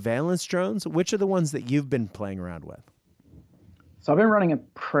surveillance drones. Which are the ones that you've been playing around with? So I've been running a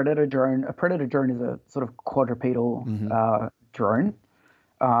Predator drone. A Predator drone is a sort of quadrupedal drone,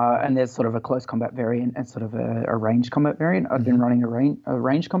 and there's sort of a close combat variant and sort of a range combat variant. I've been running a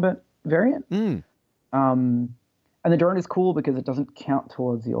range combat variant. And the drone is cool because it doesn't count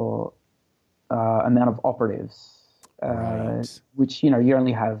towards your amount of operatives, which, you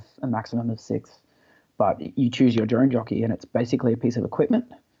only have a maximum of 6. But you choose your drone jockey, and it's basically a piece of equipment,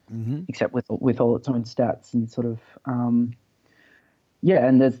 except with all its own stats and sort of, and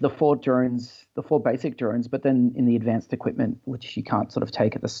there's the 4 basic drones, but then in the advanced equipment, which you can't sort of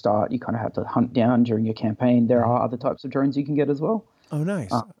take at the start, you kind of have to hunt down during your campaign. There are other types of drones you can get as well. Oh,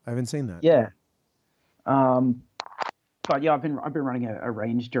 nice! I haven't seen that. Yeah. But yeah, I've been running a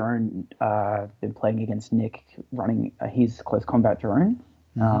range drone. Been playing against Nick, running his close combat drone.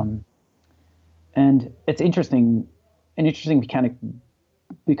 And it's an interesting mechanic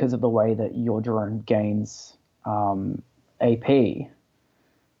because of the way that your drone gains AP.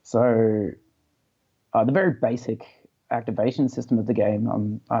 So the very basic activation system of the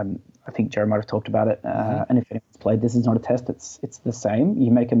game, I think Joe might have talked about it, and if anyone's played, this is not a test, it's the same.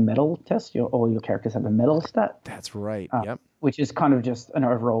 You make a metal test, all your characters have a metal stat. That's right, yep. Which is kind of just an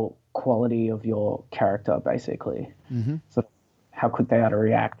overall quality of your character, basically. So how quick they are to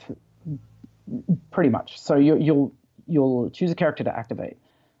react, pretty much. So you'll choose a character to activate,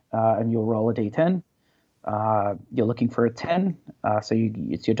 and you'll roll a d10. You're looking for a 10, so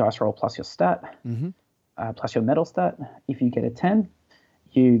it's your dice roll plus your stat, plus your metal stat. If you get a 10,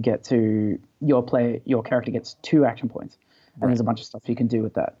 you get to your character gets 2 action points, and there's a bunch of stuff you can do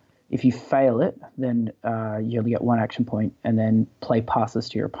with that. If you fail it, then you only get 1 action point, and then play passes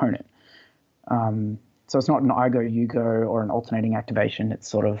to your opponent. So it's not an I go, you go, or an alternating activation. It's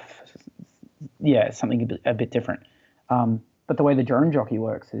sort of something a bit different. But But the way the drone jockey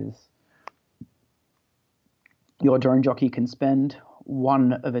works is your drone jockey can spend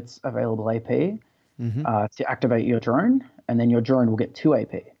one of its available AP to activate your drone, and then your drone will get 2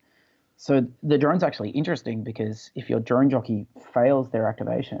 AP. So the drone's actually interesting because if your drone jockey fails their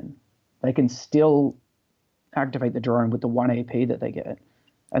activation, they can still activate the drone with the 1 AP that they get,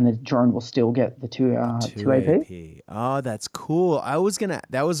 and the drone will still get the 2 AP. Oh, that's cool.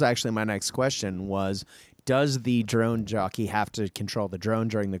 That was actually my next question was, does the drone jockey have to control the drone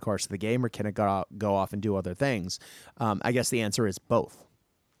during the course of the game, or can it go off and do other things? I guess the answer is both.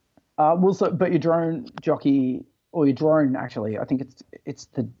 But your drone jockey, or your drone, actually, I think it's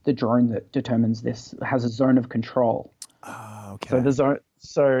the drone that determines this, has a zone of control. Oh, okay. So the zone,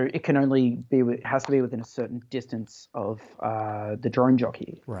 so it can only has to be within a certain distance of the drone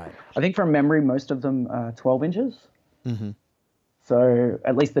jockey. Right. I think from memory, most of them are 12 inches. Mm-hmm. So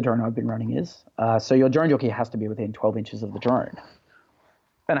at least the drone I've been running is. So your drone jockey has to be within 12 inches of the drone.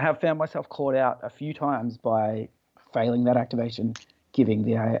 And I have found myself caught out a few times by failing that activation, giving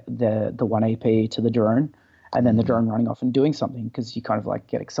the 1 AP to the drone, and then the drone running off and doing something, because you kind of like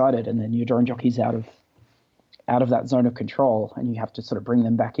get excited, and then your drone jockey's out of that zone of control, and you have to sort of bring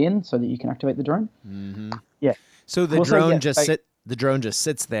them back in so that you can activate the drone. Mm-hmm. Yeah. So the drone just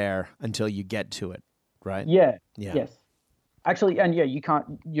sits there until you get to it, right? Yeah. Yeah. Yes. Actually, and yeah,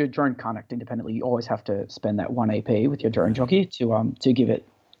 your drone can't act independently. You always have to spend that 1 AP with your drone jockey to give it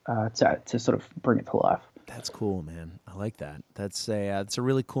to sort of bring it to life. That's cool, man. I like that. It's a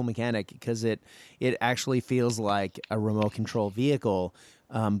really cool mechanic because it actually feels like a remote control vehicle,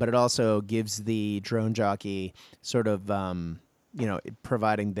 but it also gives the drone jockey sort of,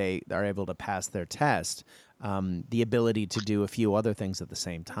 providing they are able to pass their test, the ability to do a few other things at the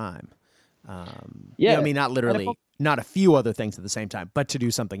same time. I mean, not literally, not a few other things at the same time, but to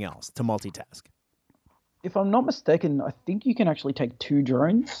do something else, to multitask. If I'm not mistaken, I think you can actually take 2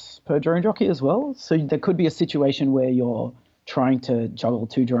 drones per drone jockey as well. So there could be a situation where you're trying to juggle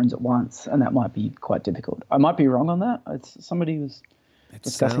 2 drones at once, and that might be quite difficult. I might be wrong on that. Somebody was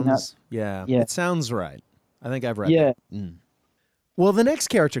discussing that. Yeah, it sounds right. I think I've read that. Well, the next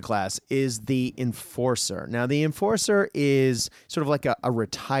character class is the Enforcer. Now, the Enforcer is sort of like a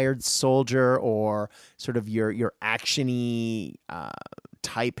retired soldier, or sort of your action-y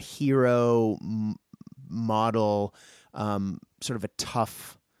type hero model, sort of a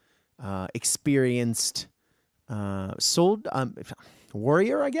tough, experienced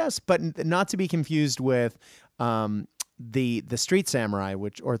warrior, I guess, but not to be confused with the street samurai,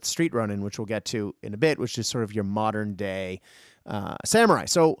 or the street Ronin, which we'll get to in a bit, which is sort of your modern day samurai.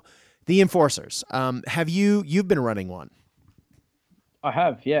 So the Enforcers, you've been running one? I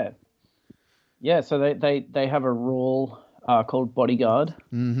have, yeah. So they have a rule called Bodyguard,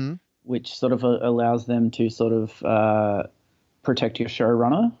 which sort of allows them to sort of protect your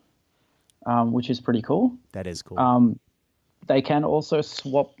showrunner, which is pretty cool. That is cool. They can also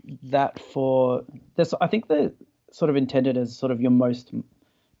swap that for this. I think they're sort of intended as sort of your most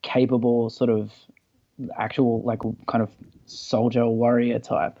capable sort of actual like kind of soldier warrior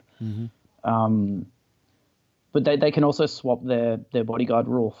type. But they can also swap their bodyguard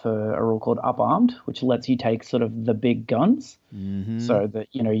rule for a rule called Up-Armed, which lets you take sort of the big guns. So that,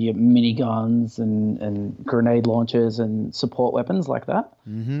 your mini guns and grenade launchers and support weapons like that,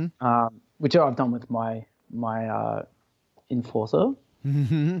 which I've done with my Enforcer.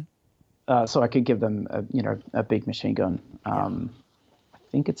 So I could give them a big machine gun. I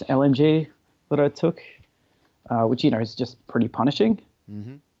think it's LMG that I took, which is just pretty punishing.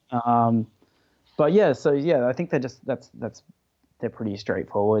 But yeah, I think they're pretty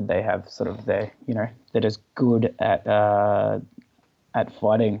straightforward. They have sort of they're just good at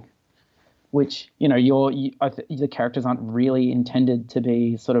fighting, which the characters aren't really intended to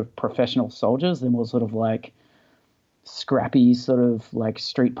be sort of professional soldiers. They're more sort of like scrappy, sort of like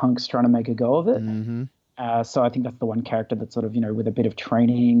street punks trying to make a go of it. So I think that's the one character that's sort of with a bit of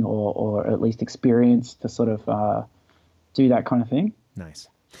training or at least experience to sort of do that kind of thing. Nice.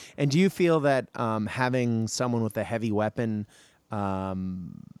 And do you feel that having someone with a heavy weapon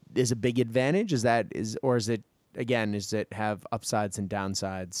is a big advantage? Does it have upsides and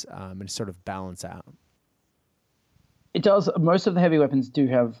downsides and sort of balance out? It does. Most of the heavy weapons do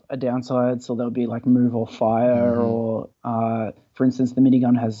have a downside, so there'll be like move or fire, or for instance, the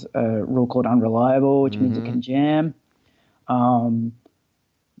minigun has a rule called unreliable, which means it can jam. I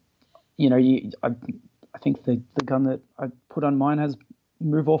think the gun that I put on mine has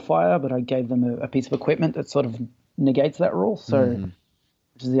move or fire, but I gave them a piece of equipment that sort of negates that rule. So,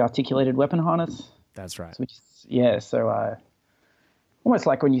 which is the articulated weapon harness. That's right. So almost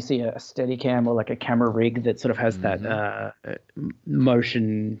like when you see a Steadicam or like a camera rig that sort of has that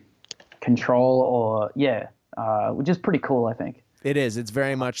motion control, or which is pretty cool, I think. It is. It's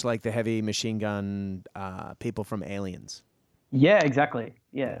very much like the heavy machine gun people from Aliens. Yeah, exactly.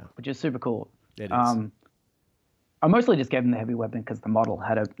 Yeah, which is super cool. It is. I mostly just gave him the heavy weapon because the model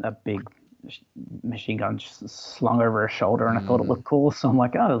had a big machine gun just slung over his shoulder, and I thought it looked cool. So I'm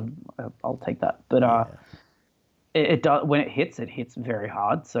like, oh, I'll take that. But it does, when it hits very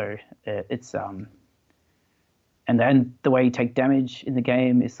hard. So it's and then the way you take damage in the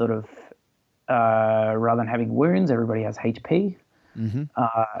game is sort of rather than having wounds, everybody has HP,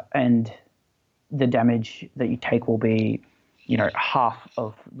 and the damage that you take will be, half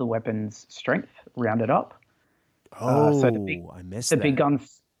of the weapon's strength rounded up. Oh, I missed that. The big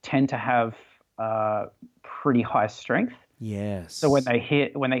guns tend to have pretty high strength. Yes. So when they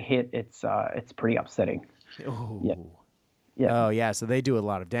hit, it's pretty upsetting. Oh. Yeah. Oh, yeah. So they do a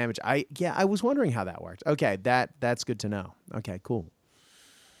lot of damage. I was wondering how that worked. Okay, that's good to know. Okay, cool.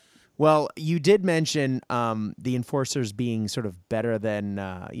 Well, you did mention the enforcers being sort of better than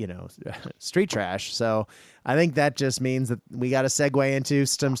street trash. So I think that just means that we got to segue into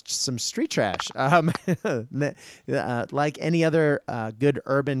some street trash. Like any other good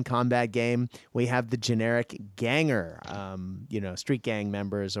urban combat game, we have the generic ganger. Street gang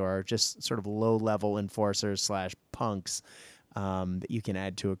members or just sort of low level enforcers / punks that you can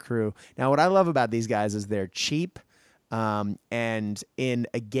add to a crew. Now, what I love about these guys is they're cheap. And in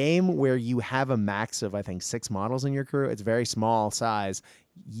a game where you have a max of, I think, 6 models in your crew, it's very small size.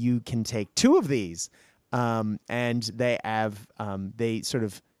 You can take 2 of these, and they have they sort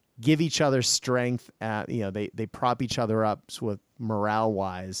of give each other strength. They prop each other up with morale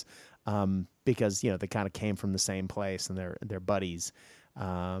wise, because they kind of came from the same place and they're buddies.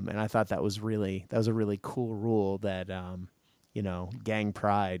 And I thought that was a really cool rule that gang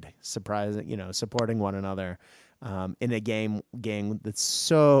pride, supporting one another. In a game that's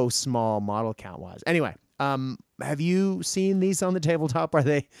so small model count wise. Anyway, have you seen these on the tabletop? Are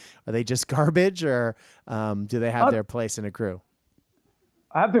they just garbage, or do they have their place in a crew?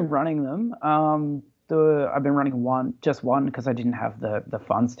 I've been running them. I've been running one because I didn't have the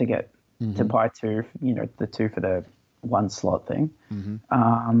funds to get to buy 2. The 2 for the 1 slot thing.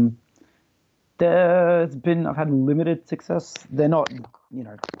 I've had limited success. They're not,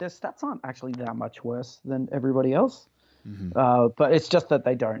 their stats aren't actually that much worse than everybody else. But it's just that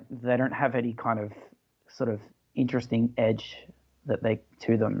they don't have any kind of sort of interesting edge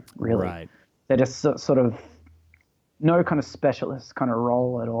to them, really. Right. They're just sort of no kind of specialist kind of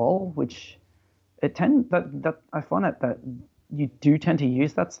role at all, which I find that you do tend to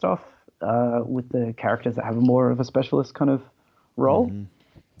use that stuff with the characters that have more of a specialist kind of role.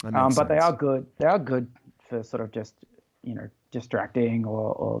 But they are good. They are good for sort of just, distracting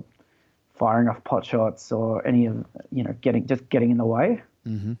or firing off pot shots or any of, getting in the way.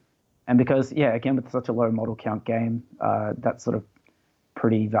 And because, again, with such a low model count game, that's sort of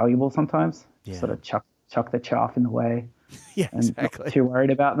pretty valuable sometimes. Yeah. Sort of chuck the chaff in the way. Yeah, exactly. Not too worried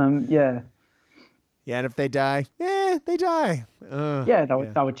about them. Yeah. Yeah, and if they die, they die. They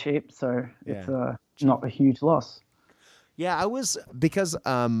were cheap, so it's not a huge loss. Yeah, because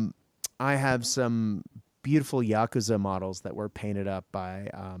I have some beautiful Yakuza models that were painted up by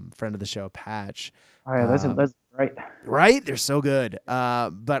friend of the show, Patch. Oh yeah, those are great. Right? They're so good.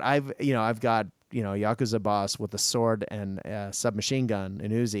 But I've got Yakuza boss with a sword and a submachine gun,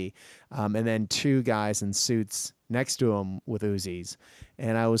 an Uzi, and then 2 guys in suits next to him with Uzis.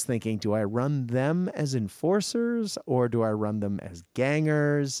 And I was thinking, do I run them as enforcers or do I run them as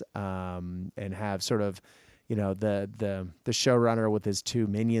gangers, and have sort of the showrunner with his 2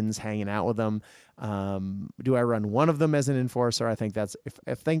 minions hanging out with them? Do I run one of them as an enforcer? I think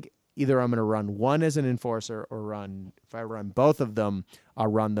either I'm going to run one as an enforcer or if I run both of them,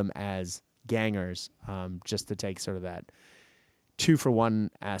 I'll run them as gangers, just to take sort of that 2-for-1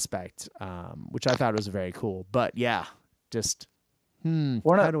 aspect, which I thought was very cool. But yeah, just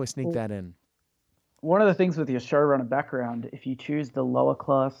how do I sneak that in? One of the things with your showrunner background, if you choose the lower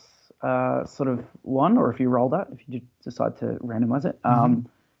class sort of one, or if you roll that, if you decide to randomize it,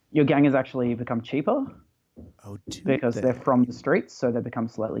 your gangers actually become cheaper. Oh, because they're from the streets, so they become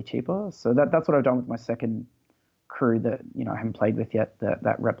slightly cheaper. So that's what I've done with my second crew that I haven't played with yet.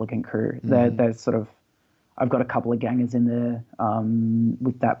 That replicant crew. They're sort of, I've got a couple of gangers in there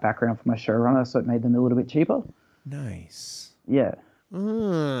with that background for my showrunner, so it made them a little bit cheaper. Nice. Yeah.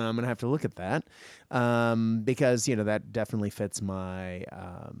 I'm gonna have to look at that, because that definitely fits my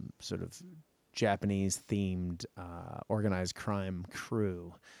sort of Japanese themed organized crime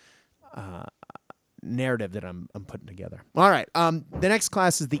crew. narrative that I'm putting together. All right. The next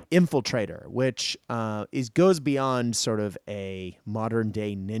class is the Infiltrator, which goes beyond sort of a modern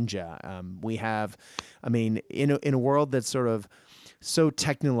day ninja. We have, I mean, in a world that's sort of so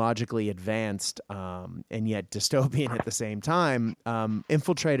technologically advanced and yet dystopian at the same time,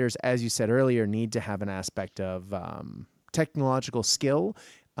 infiltrators, as you said earlier, need to have an aspect of technological skill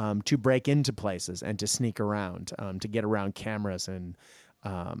to break into places and to sneak around, to get around cameras and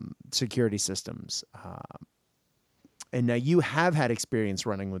security systems. And now you have had experience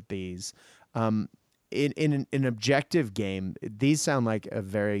running with these. In an objective game, these sound like a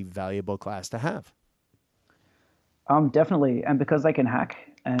very valuable class to have. Definitely, and because they can hack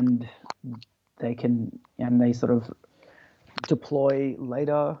and they sort of deploy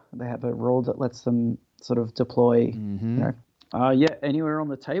later. They have a rule that lets them sort of deploy, anywhere on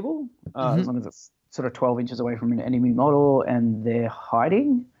the table, as long as it's sort of 12 inches away from an enemy model and they're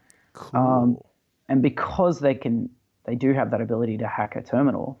hiding. Cool. And because they do have that ability to hack a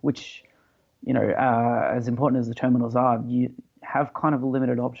terminal, which, as important as the terminals are, you have kind of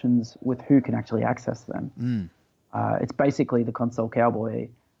limited options with who can actually access them. It's basically the console cowboy,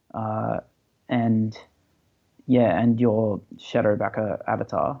 and your Shadowbacker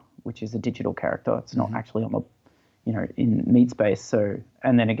avatar, which is a digital character. It's not actually on the, in meat space. So,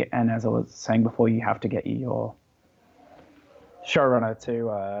 and then again, and as I was saying before, you have to get your showrunner to,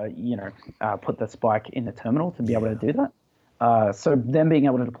 put the spike in the terminal to be able to do that. So them being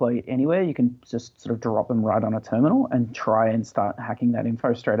able to deploy anywhere, you can just sort of drop them right on a terminal and try and start hacking that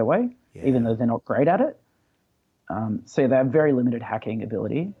info straight away, even though they're not great at it. So they have very limited hacking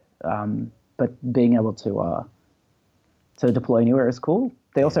ability, but being able to deploy anywhere is cool.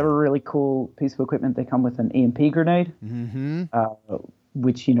 They also have a really cool piece of equipment. They come with an EMP grenade,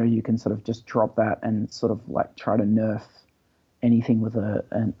 which, you can sort of just drop that and sort of like try to nerf anything with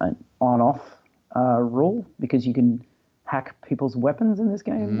an on-off rule, because you can hack people's weapons in this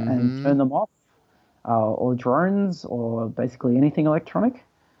game and turn them off, or drones, or basically anything electronic.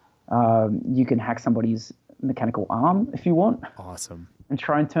 You can hack somebody's mechanical arm if you want. Awesome. And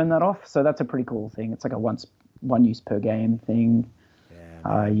try and turn that off. So that's a pretty cool thing. It's like a one use per game thing.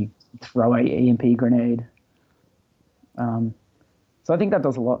 Yeah, you throw a EMP grenade. So I think that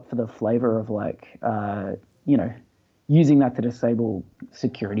does a lot for the flavor of like, using that to disable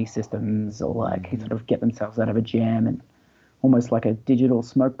security systems, or like sort of get themselves out of a jam, and almost like a digital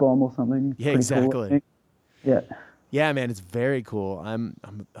smoke bomb or something. Yeah, exactly. Cool, yeah. Yeah, man, it's very cool. I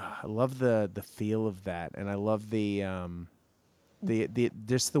love the feel of that, and I love the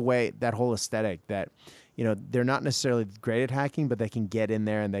just the way, that whole aesthetic that, they're not necessarily great at hacking, but they can get in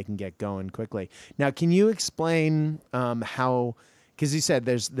there and they can get going quickly. Now, can you explain how? Because you said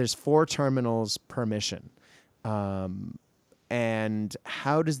there's 4 terminals per mission, and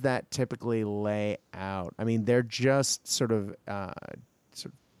how does that typically lay out? I mean, they're just sort of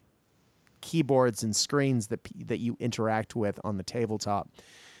keyboards and screens that you interact with on the tabletop.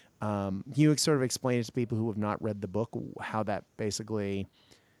 Can you sort of explain it to people who have not read the book, how that basically,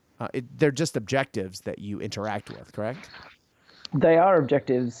 they're just objectives that you interact with, correct? They are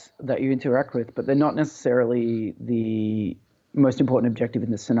objectives that you interact with, but they're not necessarily the most important objective in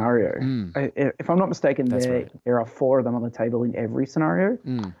the scenario. If I'm not mistaken, there are 4 of them on the table in every scenario.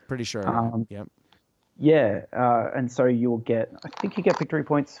 Pretty sure. Yep. Yeah, and so you'll get, I think you get victory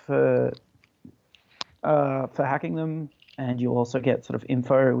points for hacking them, and you'll also get sort of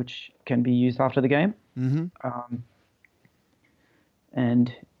info which can be used after the game. If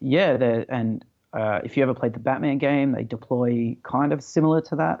you ever played the Batman game, they deploy kind of similar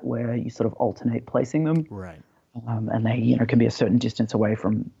to that, where you sort of alternate placing them. Right. And they can be a certain distance away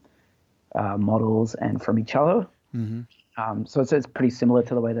from models and from each other. So it's pretty similar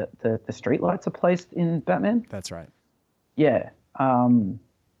to the way that the street lights are placed in Batman. That's right. Yeah. So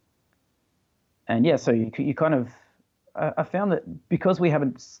you kind of, I found that because we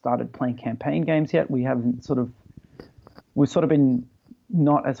haven't started playing campaign games yet, we've sort of been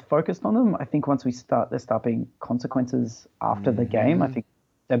not as focused on them. I think once there start being consequences after the game, I think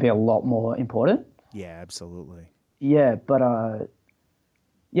they'd be a lot more important. Yeah, absolutely. Yeah, but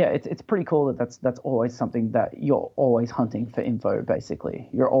it's pretty cool that that's always something that you're always hunting for info. Basically,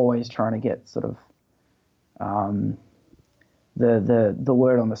 you're always trying to get sort of the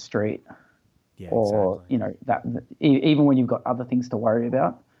word on the street. Yeah, or exactly. that even when you've got other things to worry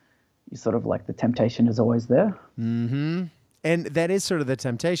about, you sort of like the temptation is always there. And that is sort of the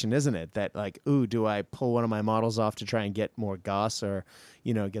temptation, isn't it? That like, ooh, do I pull one of my models off to try and get more goss, or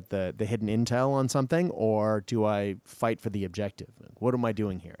get the hidden intel on something, or do I fight for the objective? What am I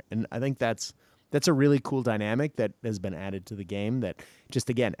doing here? And I think that's that's a really cool dynamic that has been added to the game that just,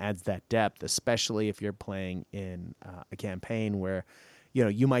 again, adds that depth, especially if you're playing in a campaign where,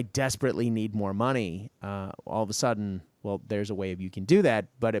 you might desperately need more money. All of a sudden, well, there's a way you can do that,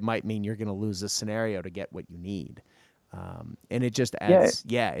 but it might mean you're going to lose a scenario to get what you need. And it just adds,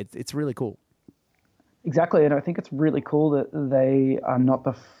 it's really cool. Exactly, and I think it's really cool that they are not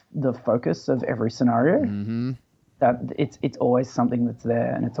the focus of every scenario. Mm-hmm. That it's always something that's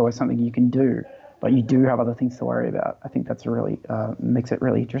there, and it's always something you can do, but you do have other things to worry about. I think that's really makes it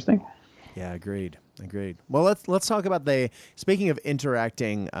really interesting. Yeah, agreed. Well, let's talk about speaking of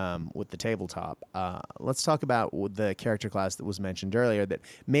interacting with the tabletop. Let's talk about the character class that was mentioned earlier. That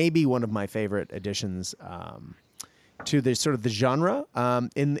may be one of my favorite additions to the sort of the genre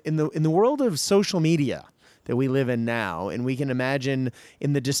in the world of social media that we live in now, and we can imagine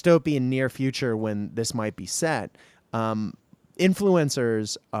in the dystopian near future when this might be set.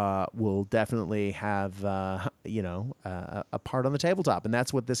 Influencers will definitely have a part on the tabletop, and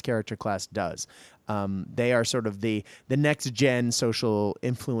that's what this character class does. They are sort of the next gen social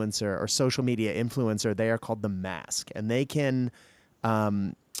influencer or social media influencer. They are called the Mask, and they can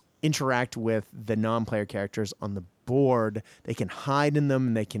interact with the non-player characters on the board. They can hide in them,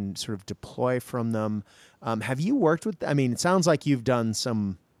 and they can sort of deploy from them. Have you worked with? I mean, it sounds like you've done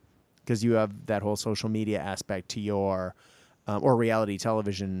some, because you have that whole social media aspect to your. Or reality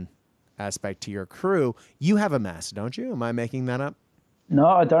television aspect to your crew. You have a mask, don't you? Am I making that up? No,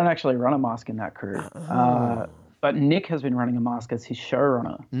 I don't actually run a mask in that crew. But Nick has been running a mask as his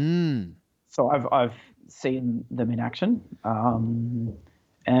showrunner. So I've seen them in action,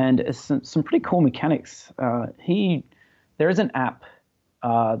 and it's some pretty cool mechanics. There is an app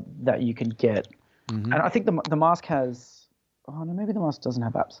that you can get, and I think the mask has. Oh no, maybe the mask doesn't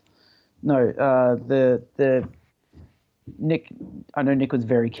have apps. No, the Nick, I know Nick was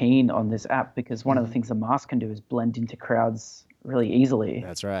very keen on this app because one of the things the mask can do is blend into crowds really easily.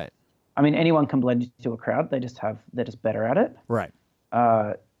 That's right. I mean, anyone can blend into a crowd. They're just better at it. Right.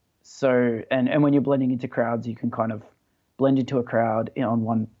 So when you're blending into crowds, you can kind of blend into a crowd on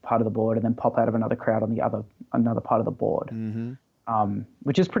one part of the board and then pop out of another crowd on another part of the board.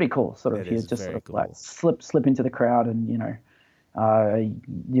 Which is pretty cool. Sort of, you just sort of cool. Like slip into the crowd, and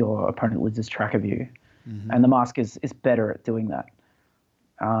your opponent loses track of you. And the mask is better at doing that.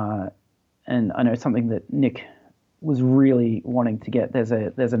 And I know something that Nick was really wanting to get. There's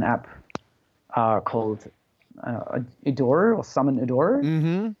an app called Edoru, or Summon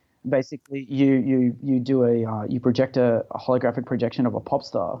Edoru. Basically, you do you project a holographic projection of a pop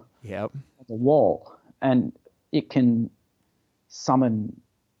star on the wall, and it can summon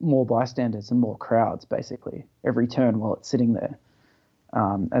more bystanders and more crowds basically every turn while it's sitting there.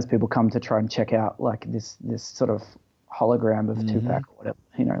 As people come to try and check out like this sort of hologram of Tupac or whatever,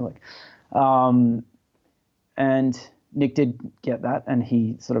 and Nick did get that, and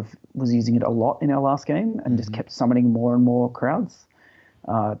he sort of was using it a lot in our last game, and just kept summoning more and more crowds,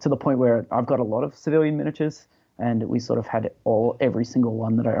 to the point where I've got a lot of civilian miniatures, and we sort of had every single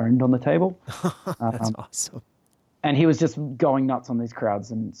one that I owned on the table. That's awesome. And he was just going nuts on these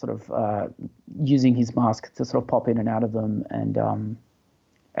crowds and sort of using his mask to sort of pop in and out of them,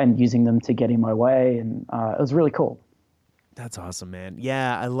 and using them to get in my way, and it was really cool. That's awesome, man.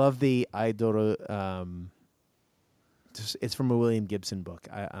 Yeah, I love the Edoru. It's from a William Gibson book.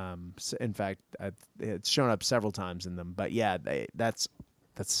 In fact, it's shown up several times in them. But yeah, that's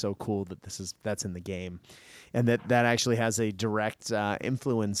so cool that that's in the game, and that actually has a direct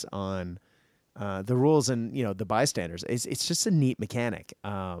influence on the rules and the bystanders. It's just a neat mechanic,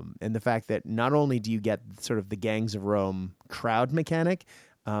 and the fact that not only do you get sort of the Gangs of Rome crowd mechanic.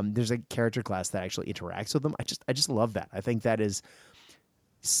 There's a character class that actually interacts with them. I just love that. I think that is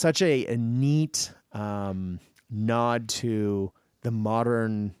such a neat nod to the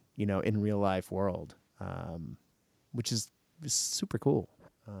modern, in real life world, which is super cool.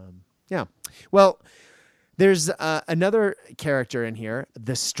 Yeah. Well, there's another character in here,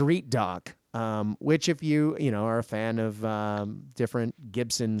 the Street Doc, which if you are a fan of different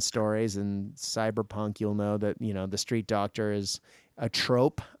Gibson stories and cyberpunk, you'll know that the Street Doctor is a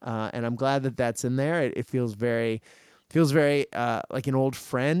trope, and I'm glad that that's in there. It feels very like an old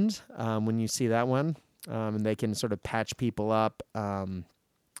friend when you see that one, and they can sort of patch people up.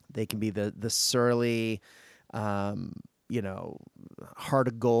 They can be the surly, heart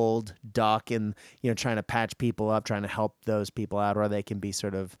of gold Doc, and trying to patch people up, trying to help those people out, or they can be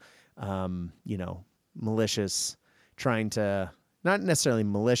sort of malicious, trying to. Not necessarily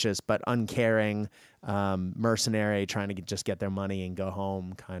malicious, but uncaring, mercenary, trying to just get their money and go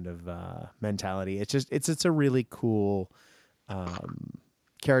home kind of mentality. It's a really cool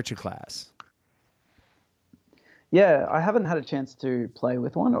character class. Yeah, I haven't had a chance to play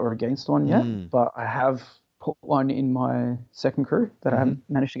with one or against one yet, but I have put one in my second crew that I haven't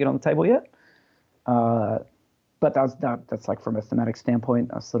managed to get on the table yet. But that's like from a thematic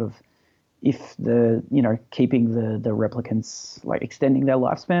standpoint, I sort of, if keeping the replicants, like extending their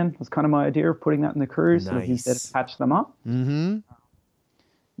lifespan was kind of my idea of putting that in the crew, sort of instead of patch them up. Mm-hmm.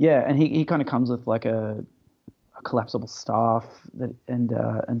 Yeah, and he kind of comes with like a collapsible staff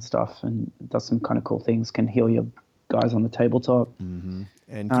and stuff, and does some kind of cool things. Can heal your guys on the tabletop, and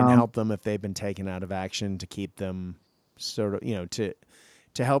can help them if they've been taken out of action to keep them sort of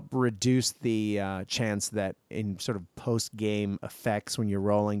to help reduce the chance that in sort of post-game effects when you're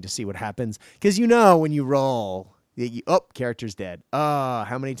rolling to see what happens. Because when you roll, character's dead.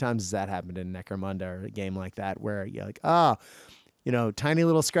 How many times has that happened in Necromunda or a game like that where you're like, tiny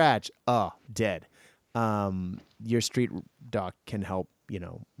little scratch, dead. Your Street Doc can help,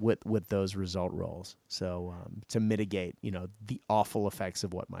 with those result rolls. So to mitigate, the awful effects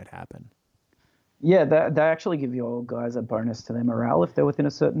of what might happen. Yeah, they actually give your guys a bonus to their morale if they're within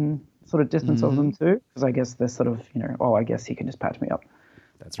a certain sort of distance of them too. Because I guess they're sort of, I guess he can just patch me up.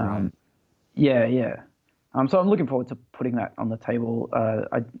 That's right. Yeah. So I'm looking forward to putting that on the table.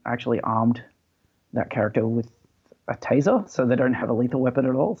 I actually armed that character with a taser, so they don't have a lethal weapon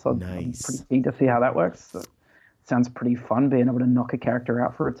at all. So nice. I'm pretty keen to see how that works. So, sounds pretty fun being able to knock a character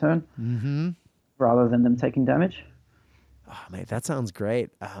out for a turn, rather than them taking damage. Oh, mate, that sounds great.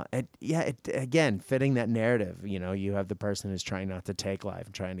 Again, fitting that narrative. You have the person who's trying not to take life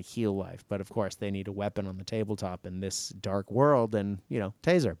and trying to heal life, but of course they need a weapon on the tabletop in this dark world, and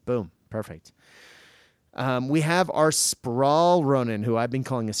taser, boom, perfect. We have our Sprawl Ronin, who I've been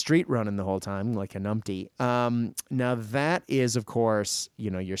calling a Street Ronin the whole time, like a numpty. Now that is, of course,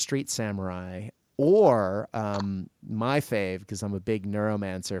 your Street Samurai, or my fave, because I'm a big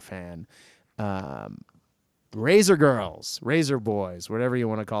Neuromancer fan, Razor Girls, Razor Boys, whatever you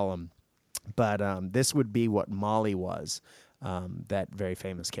want to call them. But this would be what Molly was, that very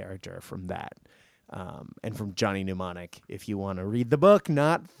famous character from that. And from Johnny Mnemonic, if you want to read the book,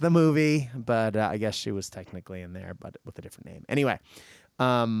 not the movie, but I guess she was technically in there, but with a different name. Anyway,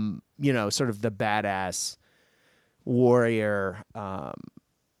 sort of the badass warrior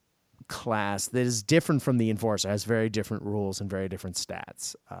class that is different from the Enforcer, has very different rules and very different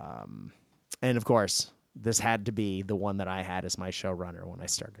stats. And of course, this had to be the one that I had as my showrunner when I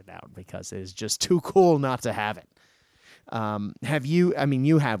started out, because it is just too cool not to have it. You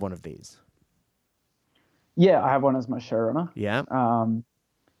have one of these. Yeah, I have one as my showrunner. Yeah.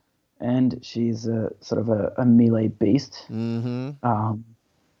 And she's a sort of a melee beast. But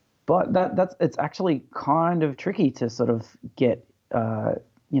it's actually kind of tricky to sort of get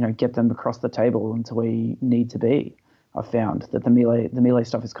them across the table into where you need to be. I've found that the melee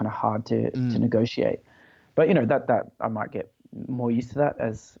stuff is kind of hard to negotiate. But that I might get more used to that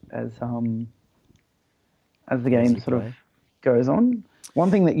as the game sort of goes on.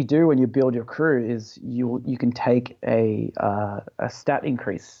 One thing that you do when you build your crew is you can take a stat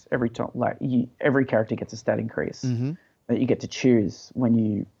increase every time. Like every character gets a stat increase that you get to choose when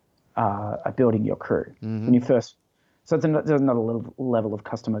you are building your crew. When you first, so there's another level of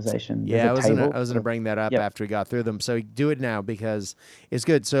customization. Yeah, I was gonna bring that up after we got through them. So do it now because it's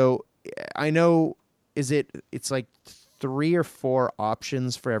good. So I know, it's like 3 or 4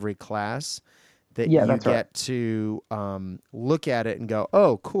 options for every class that you get to look at it and go,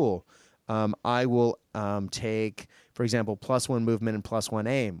 oh, cool. I will take, for example, +1 movement and +1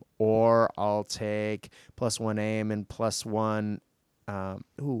 aim, or I'll take +1 aim and +1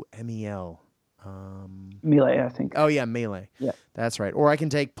 MEL. Melee, I think. Oh yeah, melee. Yeah, that's right. Or I can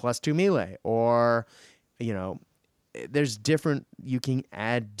take +2 melee, or there's different. You can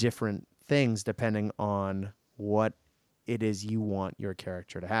add different things depending on what it is you want your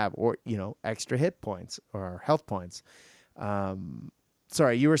character to have, or extra hit points or health points.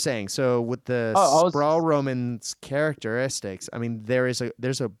 Sorry, you were saying, so with the Sprawl Roman's characteristics, I mean, there's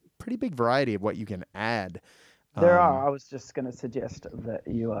a pretty big variety of what you can add. There are. I was just going to suggest that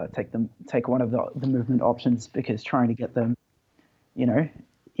you take one of the movement options, because trying to get them,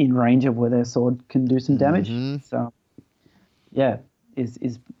 in range of where their sword can do some damage. So, yeah, is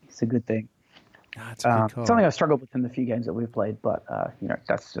a good thing. That's a good call. Something I've struggled with in the few games that we've played, but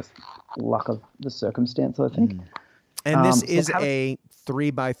that's just luck of the circumstance, I think. And this is a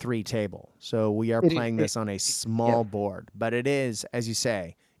 3x3 table, so we are playing this on a small board, but it is, as you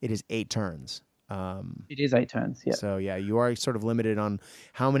say, it is 8 turns. It is 8 turns, yeah. So yeah, you are sort of limited on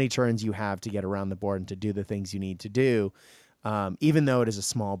how many turns you have to get around the board and to do the things you need to do, even though it is a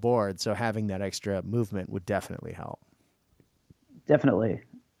small board. So having that extra movement would definitely help. Definitely.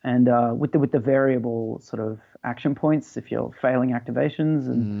 And with the variable sort of action points, if you're failing activations,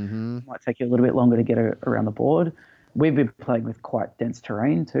 and it might take you a little bit longer to get around the board. We've been playing with quite dense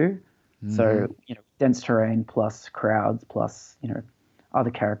terrain too, so dense terrain plus crowds plus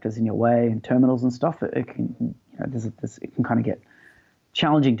other characters in your way and terminals and stuff. It can it can kind of get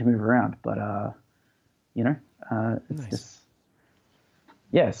challenging to move around, but it's Nice. just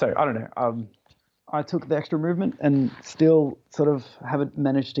So I don't know. I took the extra movement and still sort of haven't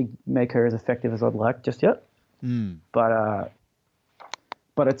managed to make her as effective as I'd like just yet. But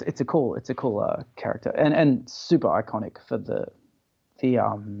it's a cool character and super iconic for the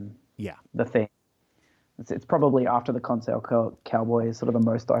thing. It's probably after the console cowboy is sort of the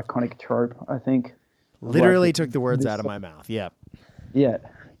most iconic trope, I think. Literally took the words out of my mouth. Yep. Yeah.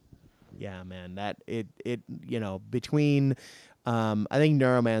 Yeah, man. That between I think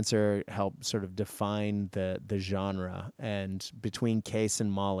Neuromancer helped sort of define the genre, and between Case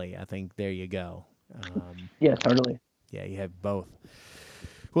and Molly, I think there you go. Yeah, totally. Yeah, you have both.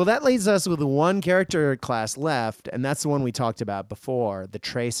 Well, that leaves us with one character class left, and that's the one we talked about before, the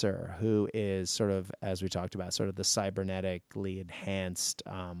Tracer, who is sort of, as we talked about, sort of the cybernetically enhanced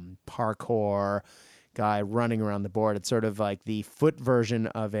parkour guy running around the board. It's sort of like the foot version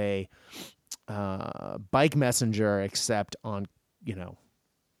of a bike messenger, except on,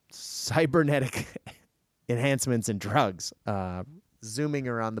 cybernetic enhancements and drugs, zooming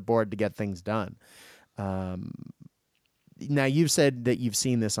around the board to get things done. Now, you've said that you've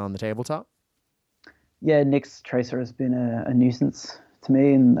seen this on the tabletop. Yeah, Nick's Tracer has been a nuisance to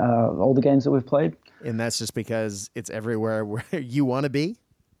me in all the games that we've played. And that's just because it's everywhere where you want to be?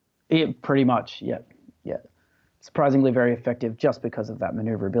 Yeah, pretty much, yeah. Surprisingly very effective just because of that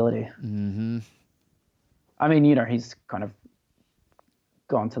maneuverability. Mm-hmm. I mean, he's kind of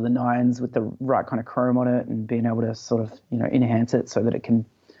gone to the nines with the right kind of chrome on it and being able to sort of, enhance it so that it can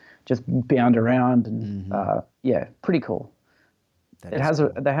just bound around and, pretty cool. They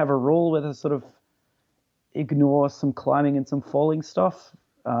have a rule where they sort of ignore some climbing and some falling stuff,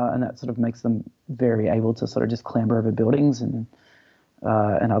 and that sort of makes them very able to sort of just clamber over buildings and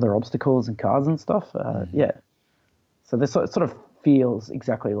other obstacles and cars and stuff. So this sort of feels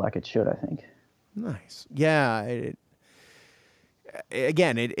exactly like it should, I think. Nice. Yeah.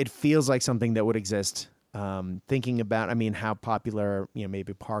 It feels like something that would exist. Thinking about, how popular,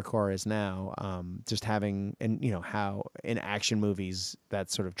 maybe parkour is now, just having, and, how in action movies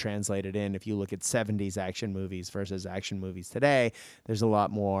that's sort of translated in. If you look at 70s action movies versus action movies today, there's a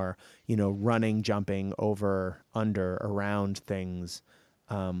lot more, running, jumping over, under, around things.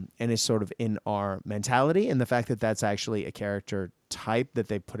 And is sort of in our mentality, and the fact that that's actually a character type that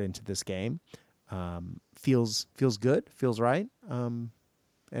they put into this game feels good, feels right.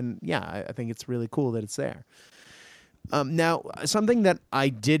 And yeah, I think it's really cool that it's there. Now, something that I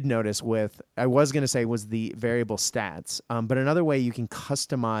did notice I was going to say was the variable stats, but another way you can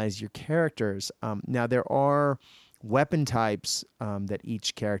customize your characters. Now, there are weapon types that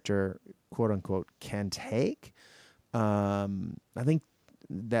each character, quote unquote, can take. I think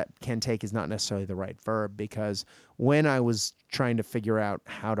that can take is not necessarily the right verb, because when I was trying to figure out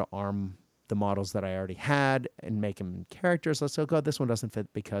how to arm the models that I already had and make them characters, let's go, this one doesn't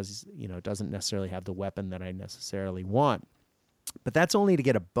fit because, it doesn't necessarily have the weapon that I necessarily want. But that's only to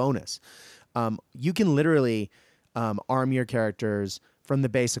get a bonus. You can literally arm your characters from the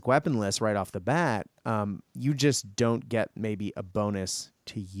basic weapon list right off the bat. You just don't get maybe a bonus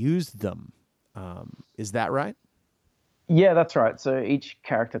to use them. Is that right? Yeah, that's right. So each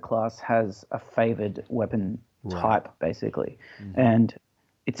character class has a favored weapon type, basically. Mm-hmm. And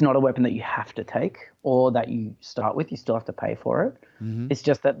it's not a weapon that you have to take or that you start with. You still have to pay for it. Mm-hmm. It's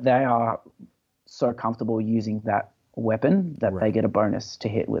just that they are so comfortable using that weapon that they get a bonus to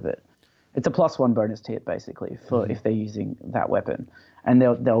hit with it. It's a +1 bonus to hit, basically, for if they're using that weapon. And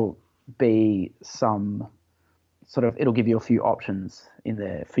there'll be some sort of, it'll give you a few options in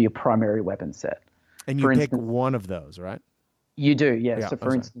there for your primary weapon set. And you pick one of those, right? You do, yeah. So,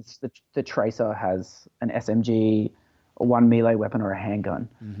 for instance, the Tracer has an SMG, one melee weapon, or a handgun.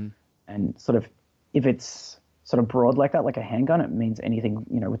 Mm-hmm. And sort of, if it's sort of broad like that, like a handgun, it means anything,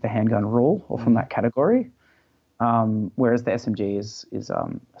 with the handgun rule or from that category. Whereas the SMG is a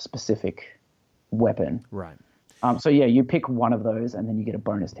specific weapon. Right. So, yeah, you pick one of those and then you get a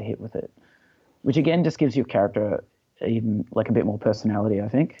bonus to hit with it, which, again, just gives your character even like a bit more personality, I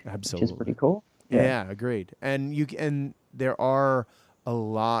think. Absolutely. Which is pretty cool. Yeah, agreed. And there are a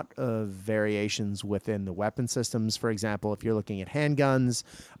lot of variations within the weapon systems. For example, if you're looking at handguns,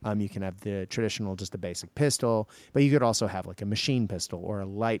 you can have the traditional, just a basic pistol, but you could also have like a machine pistol or a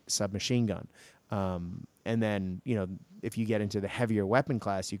light submachine gun. And then, if you get into the heavier weapon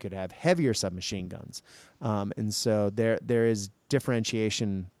class, you could have heavier submachine guns. And so there is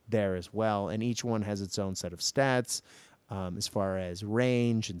differentiation there as well. And each one has its own set of stats, as far as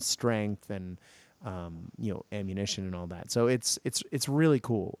range and strength and, ammunition and all that. So it's really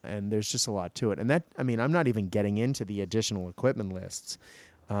cool. And there's just a lot to it. And I'm not even getting into the additional equipment lists.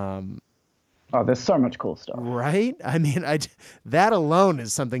 Oh, there's so much cool stuff. Right? That alone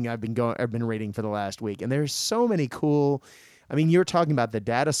is something I've been reading for the last week. And there's so many cool, you're talking about the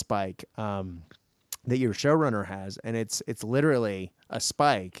data spike that your showrunner has, and it's literally a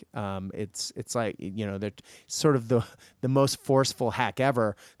spike. It's like, they're sort of the most forceful hack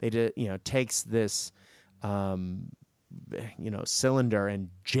ever. They takes this cylinder and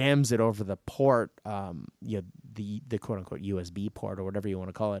jams it over the port, the quote unquote USB port or whatever you want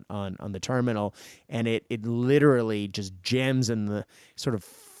to call it on the terminal. And it literally just jams in the sort of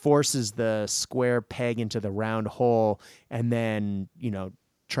forces the square peg into the round hole and then,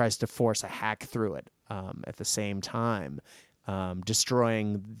 tries to force a hack through it, at the same time,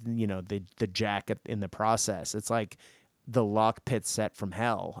 destroying, the jack in the process. It's like the lock pit set from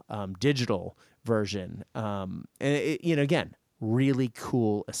hell, digital version. And again, really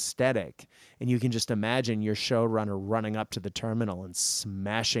cool aesthetic. And you can just imagine your showrunner running up to the terminal and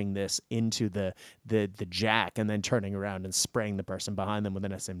smashing this into the jack and then turning around and spraying the person behind them with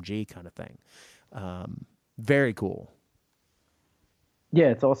an SMG kind of thing. Very cool. Yeah,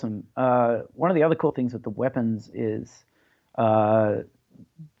 it's awesome. One of the other cool things with the weapons is some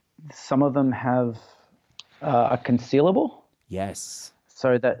of them have a concealable. Yes.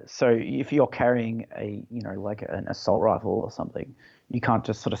 So if you're carrying like an assault rifle or something, you can't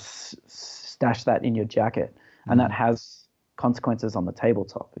just sort of stash that in your jacket, and that has consequences on the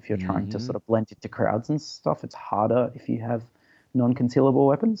tabletop. If you're trying to sort of blend into crowds and stuff, it's harder if you have non-concealable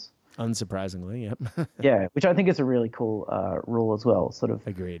weapons. Unsurprisingly, yep. Yeah, which I think is a really cool rule as well. Sort of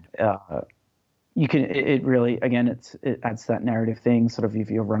agreed. You can it really, again, it adds that narrative thing. Sort of if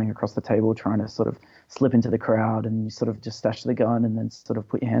you're running across the table trying to sort of slip into the crowd and you sort of just stash the gun and then sort of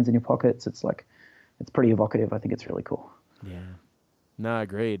put your hands in your pockets, it's pretty evocative. I think it's really cool. Yeah, no,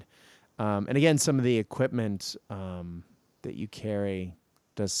 agreed. And again, some of the equipment that you carry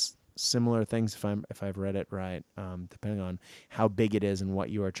does similar things if I've read it right, depending on how big it is and what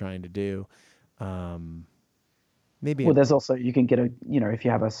you are trying to do. Maybe. Well, there's also, you can get if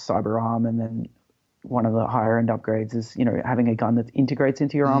you have a cyber arm, and then one of the higher end upgrades is having a gun that integrates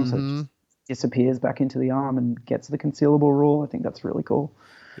into your arm, so it just disappears back into the arm and gets the concealable rule. I think that's really cool.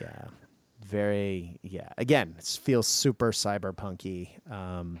 Yeah, very. Yeah, again, it feels super cyberpunky.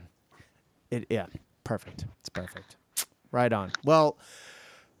 Perfect. It's perfect. Right on. Well,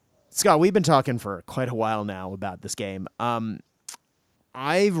 Scott, we've been talking for quite a while now about this game.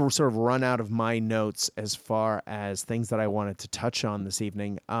 I've sort of run out of my notes as far as things that I wanted to touch on this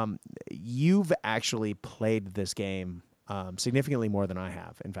evening. You've actually played this game significantly more than I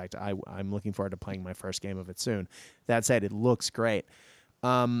have. In fact, I'm looking forward to playing my first game of it soon. That said, it looks great.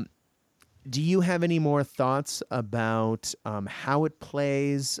 Do you have any more thoughts about how it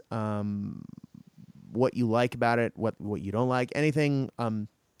plays, what you like about it, what you don't like, anything?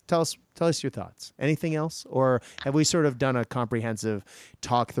 Tell us your thoughts. Anything else? Or have we sort of done a comprehensive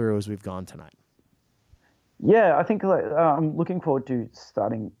talk through as we've gone tonight? Yeah, I think I'm looking forward to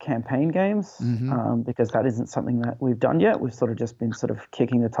starting campaign games, because that isn't something that we've done yet. We've sort of just been sort of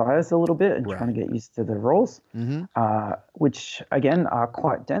kicking the tires a little bit and trying to get used to the roles, which, again, are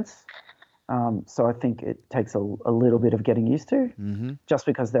quite dense. So I think it takes a little bit of getting used to, just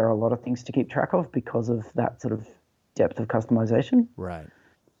because there are a lot of things to keep track of because of that sort of depth of customization. Right.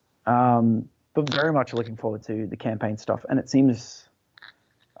 But very much looking forward to the campaign stuff. And it seems,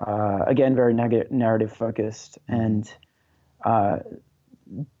 again, very narrative focused. And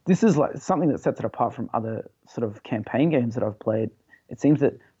this is like something that sets it apart from other sort of campaign games that I've played. It seems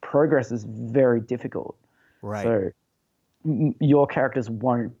that progress is very difficult. Right. So your characters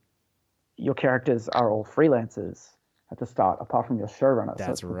are all freelancers at the start, apart from your showrunner.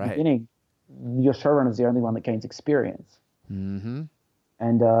 That's so right. At the beginning, your showrunner is the only one that gains experience. Mm-hmm.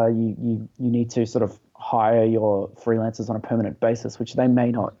 And you need to sort of hire your freelancers on a permanent basis, which they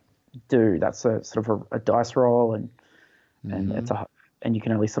may not do. That's a sort of a dice roll, and and you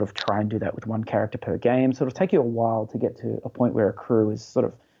can only sort of try and do that with one character per game. So it'll take you a while to get to a point where a crew is sort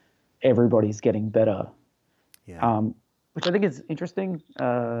of everybody's getting better. Yeah. Which I think is interesting,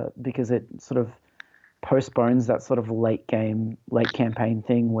 because it sort of postpones that sort of late campaign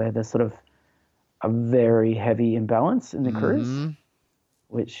thing where there's sort of a very heavy imbalance in the crews,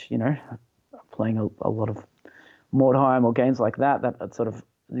 which, playing a lot of Mordheim or games like that, that's sort of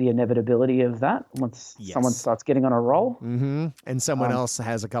the inevitability of that once someone starts getting on a roll. Mm-hmm. And someone else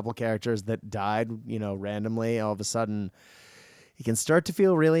has a couple characters that died, randomly. All of a sudden, you can start to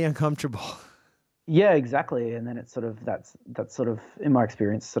feel really uncomfortable. Yeah, exactly. And then it's sort of that's sort of, in my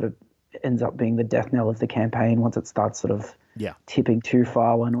experience, sort of ends up being the death knell of the campaign once it starts sort of tipping too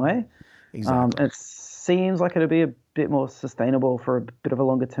far one way. Exactly. It seems like it'll be a bit more sustainable for a bit of a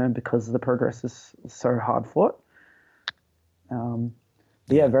longer term because the progress is so hard fought.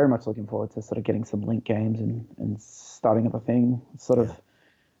 But yeah, very much looking forward to sort of getting some Link games and starting up a thing.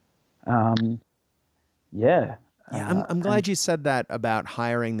 I'm glad you said that about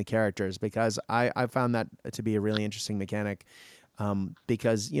hiring the characters, because I found that to be a really interesting mechanic.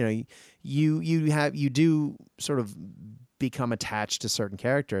 Because you do sort of become attached to certain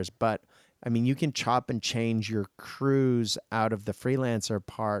characters, but I mean, you can chop and change your crews out of the freelancer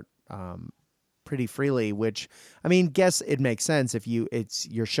part pretty freely, which, I mean, guess it makes sense if it's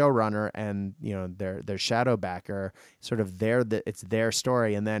your showrunner and their shadow backer, sort of it's their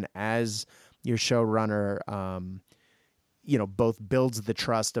story, and then as your showrunner both builds the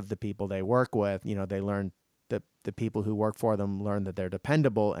trust of the people they work with, they learn that the people who work for them learn that they're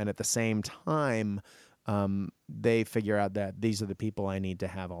dependable, and at the same time they figure out that these are the people I need to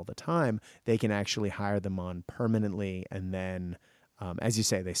have all the time. They can actually hire them on permanently, and then as you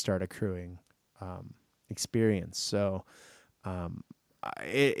say, they start accruing experience. So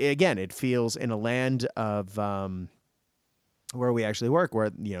it feels, in a land of where we actually work, where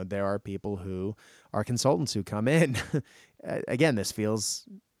there are people who are consultants who come in. Again, this feels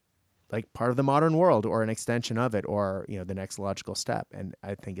like part of the modern world, or an extension of it, or the next logical step. And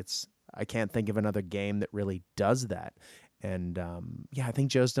I can't think of another game that really does that. And I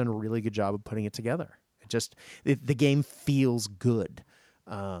think Joe's done a really good job of putting it together. The game feels good.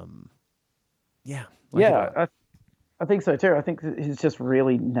 I think so too. I think he's just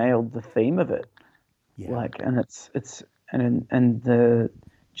really nailed the theme of it. Yeah. And the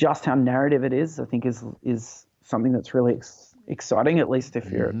just how narrative it is, I think is something that's really exciting. At least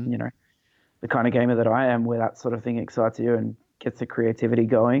if you're the kind of gamer that I am, where that sort of thing excites you and gets the creativity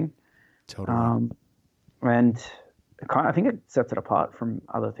going. Totally. And I think it sets it apart from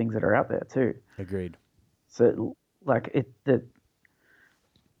other things that are out there too. Agreed. So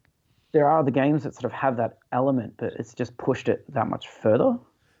there are the games that sort of have that element, but it's just pushed it that much further.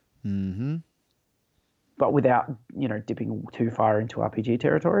 Mm-hmm. But without, dipping too far into RPG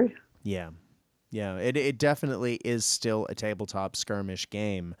territory. Yeah. Yeah. It definitely is still a tabletop skirmish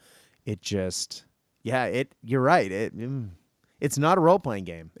game. It just, you're right. It's not a role-playing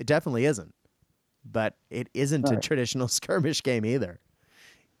game. It definitely isn't. But it isn't a traditional skirmish game either.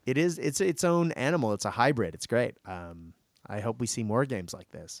 It's its own animal. It's a hybrid. It's great. I hope we see more games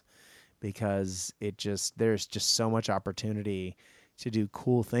like this, because there's just so much opportunity to do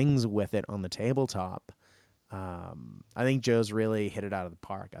cool things with it on the tabletop. I think Joe's really hit it out of the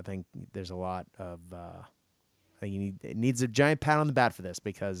park. I think there's a lot of, it needs a giant pat on the back for this,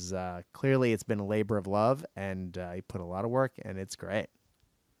 because clearly it's been a labor of love, and he put a lot of work, and it's great.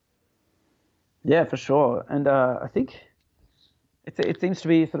 Yeah, for sure. And I think it seems to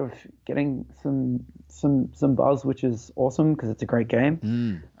be sort of getting some buzz, which is awesome, because it's a great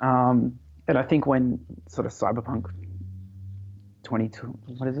game. And I think when sort of Cyberpunk 22,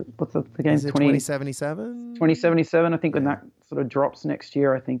 what is it? What's the game? Is it 2077? 2077. I think when that sort of drops next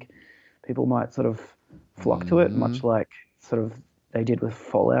year, I think people might sort of flock to it, much like sort of they did with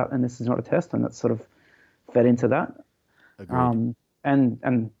Fallout, and This Is Not a Test, and that's sort of fed into that. Agreed.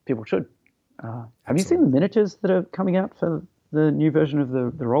 And people should. Have you seen the miniatures that are coming out for the new version of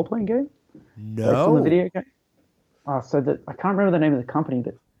the role-playing game? No. Based on the video game? I can't remember the name of the company,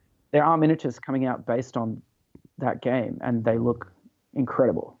 but there are miniatures coming out based on that game, and they look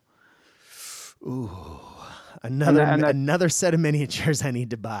incredible. Ooh, another set of miniatures I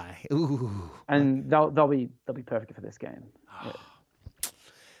need to buy. Ooh, and they'll be perfect for this game. Yeah.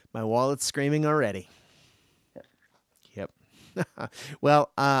 My wallet's screaming already. Yep.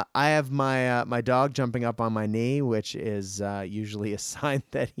 Well, I have my dog jumping up on my knee, which is usually a sign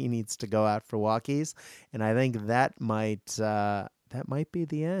that he needs to go out for walkies, and I think that might be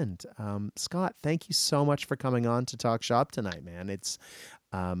the end. Scott, thank you so much for coming on to talk shop tonight, man. It's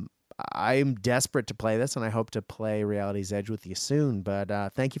I'm desperate to play this, and I hope to play Reality's Edge with you soon. But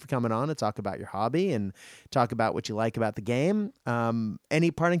thank you for coming on to talk about your hobby and talk about what you like about the game.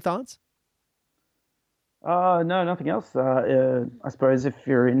 Any parting thoughts? No, nothing else. I suppose if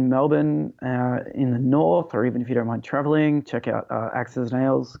you're in Melbourne, in the north, or even if you don't mind traveling, check out Axes and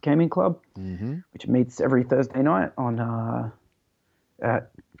Ales Gaming Club, which meets every Thursday night on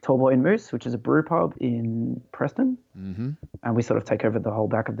at Tallboy and Moose, which is a brew pub in Preston. And we sort of take over the whole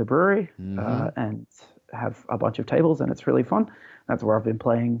back of the brewery and have a bunch of tables, and it's really fun. That's where I've been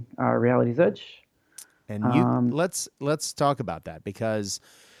playing Reality's Edge. And let's talk about that, because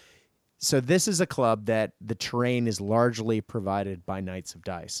so this is a club that the terrain is largely provided by Knights of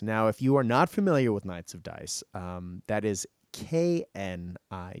Dice. Now, if you are not familiar with Knights of Dice, that is Knight,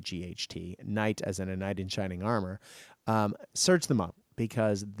 Knight as in a knight in shining armor. Search them up,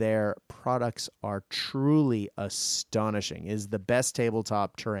 because their products are truly astonishing. It is the best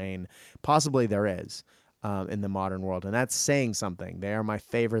tabletop terrain possibly there is in the modern world, and that's saying something. They are my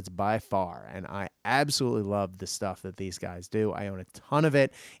favorites by far, and I absolutely love the stuff that these guys do. I own a ton of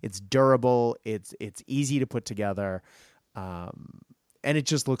it. It's durable. It's easy to put together, and it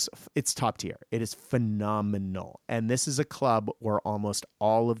just it's top tier. It is phenomenal, and this is a club where almost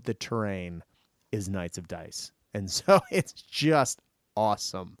all of the terrain is Knights of Dice, and so it's just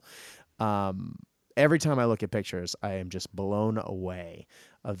awesome. Every time I look at pictures, I am just blown away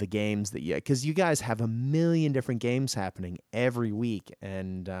of the games that because you guys have a million different games happening every week.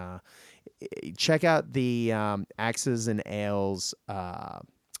 And check out the Axes and Ales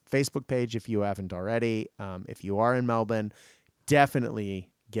Facebook page if you haven't already. If you are in Melbourne, definitely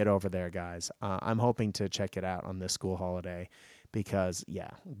get over there, guys. I'm hoping to check it out on this school holiday, because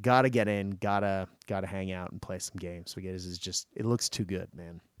gotta get in, gotta hang out and play some games, because it looks too good,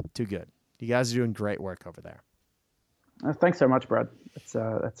 man. Too good. You guys are doing great work over there. Thanks so much, Brad.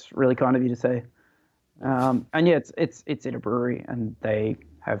 That's really kind of you to say. And yeah, it's in a brewery, and they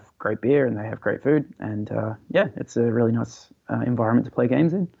have great beer and they have great food, and it's a really nice environment to play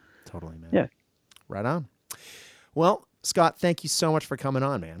games in. Totally, man. Yeah. Right on. Well, Scott, thank you so much for coming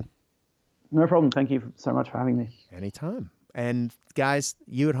on, man. No problem. Thank you so much for having me. Anytime. And guys,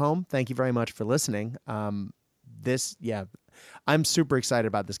 you at home, thank you very much for listening. I'm super excited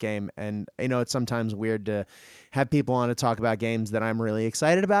about this game, and it's sometimes weird to have people on to talk about games that I'm really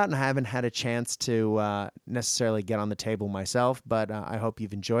excited about, and I haven't had a chance to necessarily get on the table myself, but I hope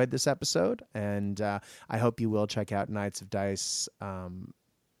you've enjoyed this episode, and I hope you will check out Knights of Dice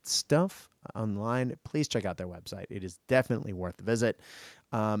stuff online. Please check out their website. It is definitely worth a visit.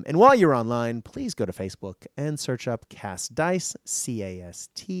 And while you're online, please go to Facebook and search up Cast Dice, CASTDICE,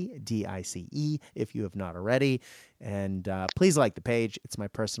 if you have not already. And please like the page. It's my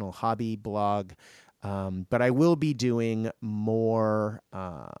personal hobby blog. But I will be doing more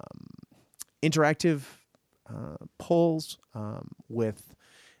interactive polls with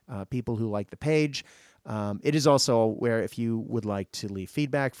people who like the page. It is also where, if you would like to leave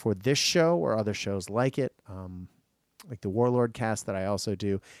feedback for this show or other shows like it, like the Warlord cast that I also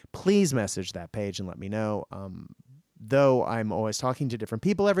do, please message that page and let me know. Though I'm always talking to different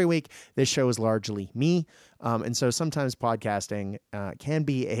people every week, this show is largely me. And so sometimes podcasting can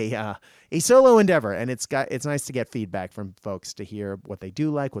be a solo endeavor, and it's nice to get feedback from folks to hear what they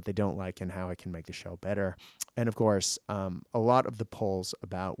do like, what they don't like, and how I can make the show better. And of course, a lot of the polls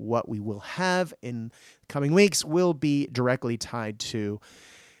about what we will have in coming weeks will be directly tied to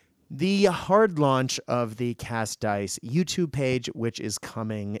the hard launch of the Cast Dice YouTube page, which is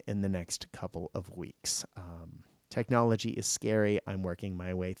coming in the next couple of weeks. Technology is scary. I'm working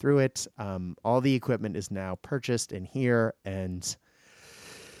my way through it. All the equipment is now purchased and here, and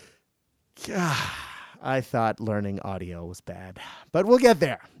I thought learning audio was bad, but we'll get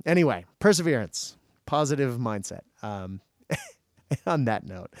there. Anyway, perseverance, positive mindset. On that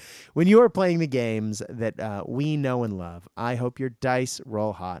note, when you are playing the games that we know and love, I hope your dice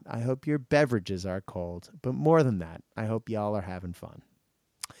roll hot. I hope your beverages are cold. But more than that, I hope y'all are having fun.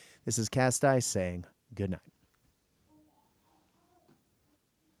 This is Cast Dice saying good night.